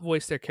do not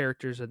voice their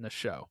characters in the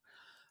show,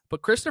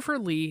 but Christopher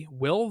Lee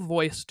will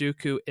voice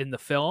Dooku in the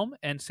film,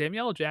 and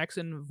Samuel L.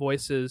 Jackson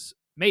voices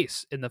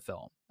Mace in the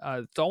film.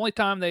 It's the only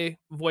time they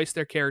voice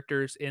their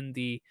characters in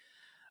the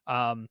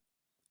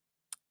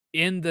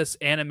in this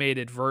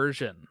animated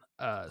version.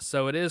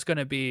 So it is going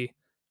to be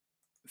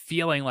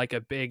feeling like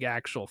a big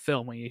actual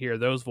film when you hear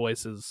those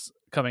voices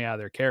coming out of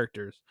their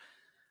characters.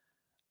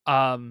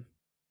 And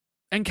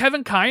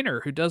Kevin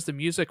Kiner, who does the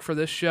music for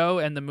this show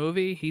and the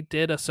movie, he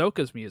did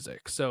Ahsoka's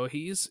music, so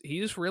he's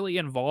really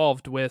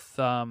involved with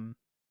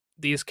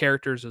these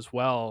characters as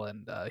well,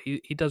 and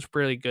he does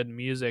really good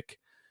music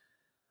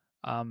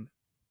as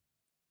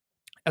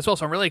well.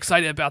 So I'm really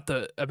excited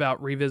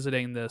about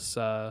revisiting this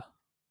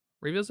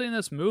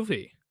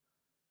movie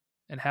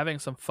and having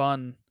some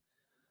fun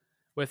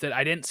with it.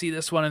 I didn't see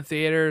this one in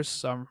theaters,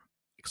 so I'm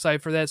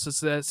excited for this.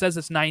 It says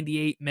it's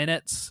 98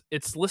 minutes.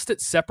 It's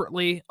listed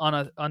separately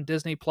on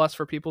Disney Plus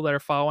for people that are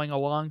following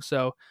along,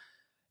 so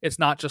it's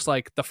not just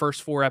like the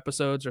first 4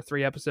 episodes or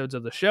 3 episodes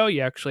of the show.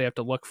 You actually have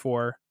to look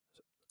for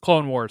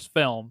Clone Wars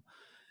film,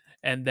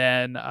 and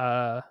then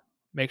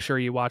make sure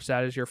you watch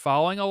that as you're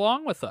following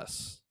along with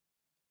us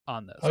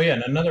on this. Oh yeah,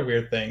 and another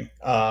weird thing.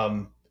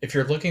 If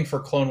you're looking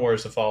for Clone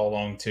Wars to follow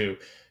along too,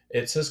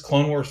 it says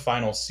Clone Wars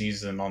Final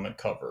Season on the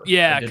cover.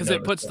 Yeah, because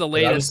it puts the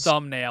latest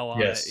thumbnail on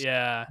yes, it.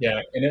 Yeah. Yeah,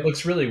 and it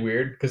looks really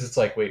weird because it's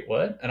like, wait,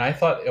 what? And I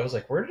was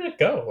like, where did it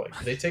go? Like,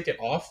 did they take it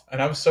off?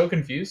 And I was so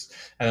confused.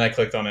 And then I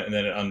clicked on it, and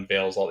then it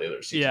unveils all the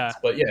other seasons. Yeah,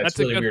 but yeah, it's that's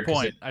really a good weird.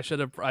 point. I should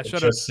have. It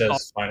just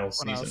says Final when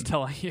Season. I was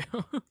telling you.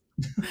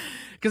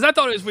 Because I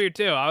thought it was weird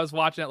too. I was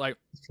watching it like,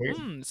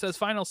 it says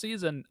Final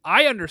Season.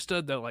 I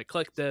understood though, like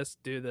click this,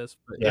 do this.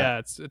 But yeah,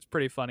 it's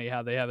pretty funny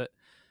how they have it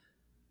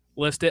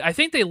listed. I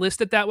think they list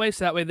it that way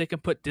so that way they can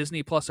put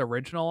Disney Plus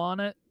Original on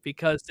it,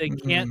 because they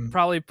can't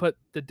probably put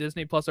the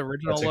Disney Plus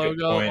Original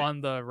logo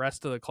on the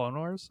rest of the Clone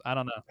Wars. I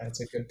don't know.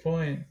 That's a good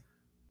point.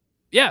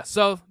 Yeah,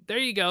 so there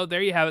you go.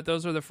 There you have it.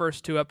 Those are the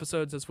first 2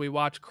 episodes as we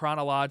watch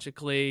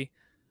chronologically,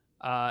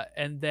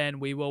 and then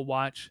we will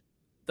watch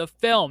the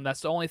film.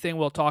 That's the only thing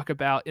we'll talk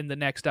about in the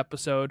next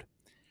episode.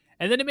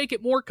 And then to make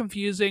it more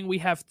confusing, we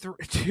have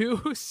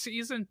 2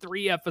 season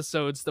 3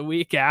 episodes the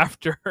week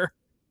after,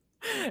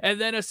 and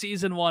then a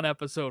season 1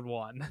 episode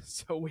 1.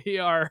 So we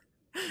are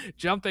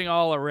jumping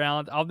all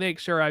around. I'll make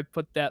sure I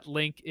put that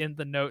link in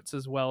the notes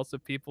as well, so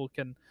people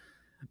can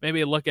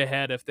maybe look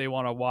ahead if they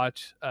want to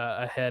watch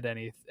ahead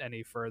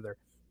any further.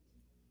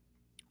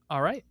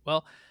 All right.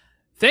 Well,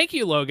 thank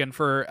you, Logan,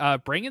 for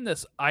bringing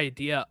this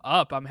idea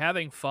up. I'm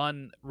having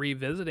fun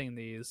revisiting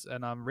these,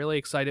 and I'm really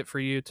excited for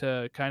you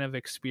to kind of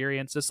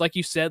experience this. Like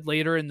you said,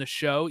 later in the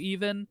show,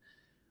 even.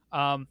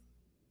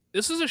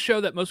 This is a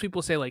show that most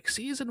people say, like,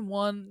 season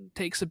 1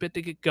 takes a bit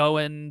to get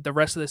going. The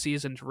rest of the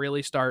seasons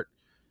really start,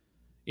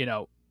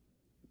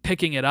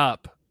 picking it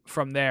up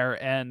from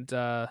there. And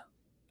I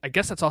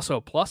guess that's also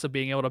a plus of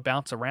being able to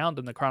bounce around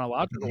in the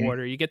chronological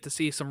order. You get to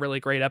see some really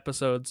great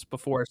episodes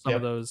before some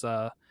of those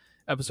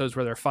episodes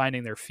where they're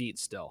finding their feet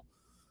still.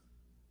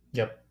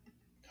 Yep,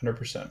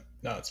 100%.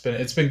 No,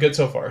 it's been good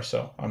so far,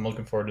 so I'm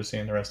looking forward to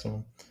seeing the rest of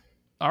them.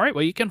 All right.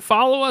 Well, you can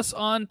follow us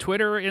on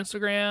Twitter,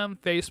 Instagram,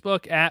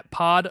 Facebook at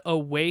Pod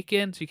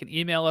Awakens. You can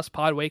email us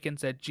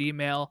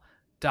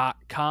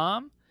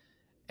podawakens@gmail.com.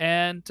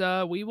 And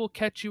we will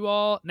catch you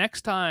all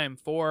next time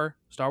for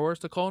Star Wars: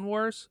 The Clone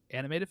Wars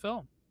animated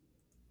film.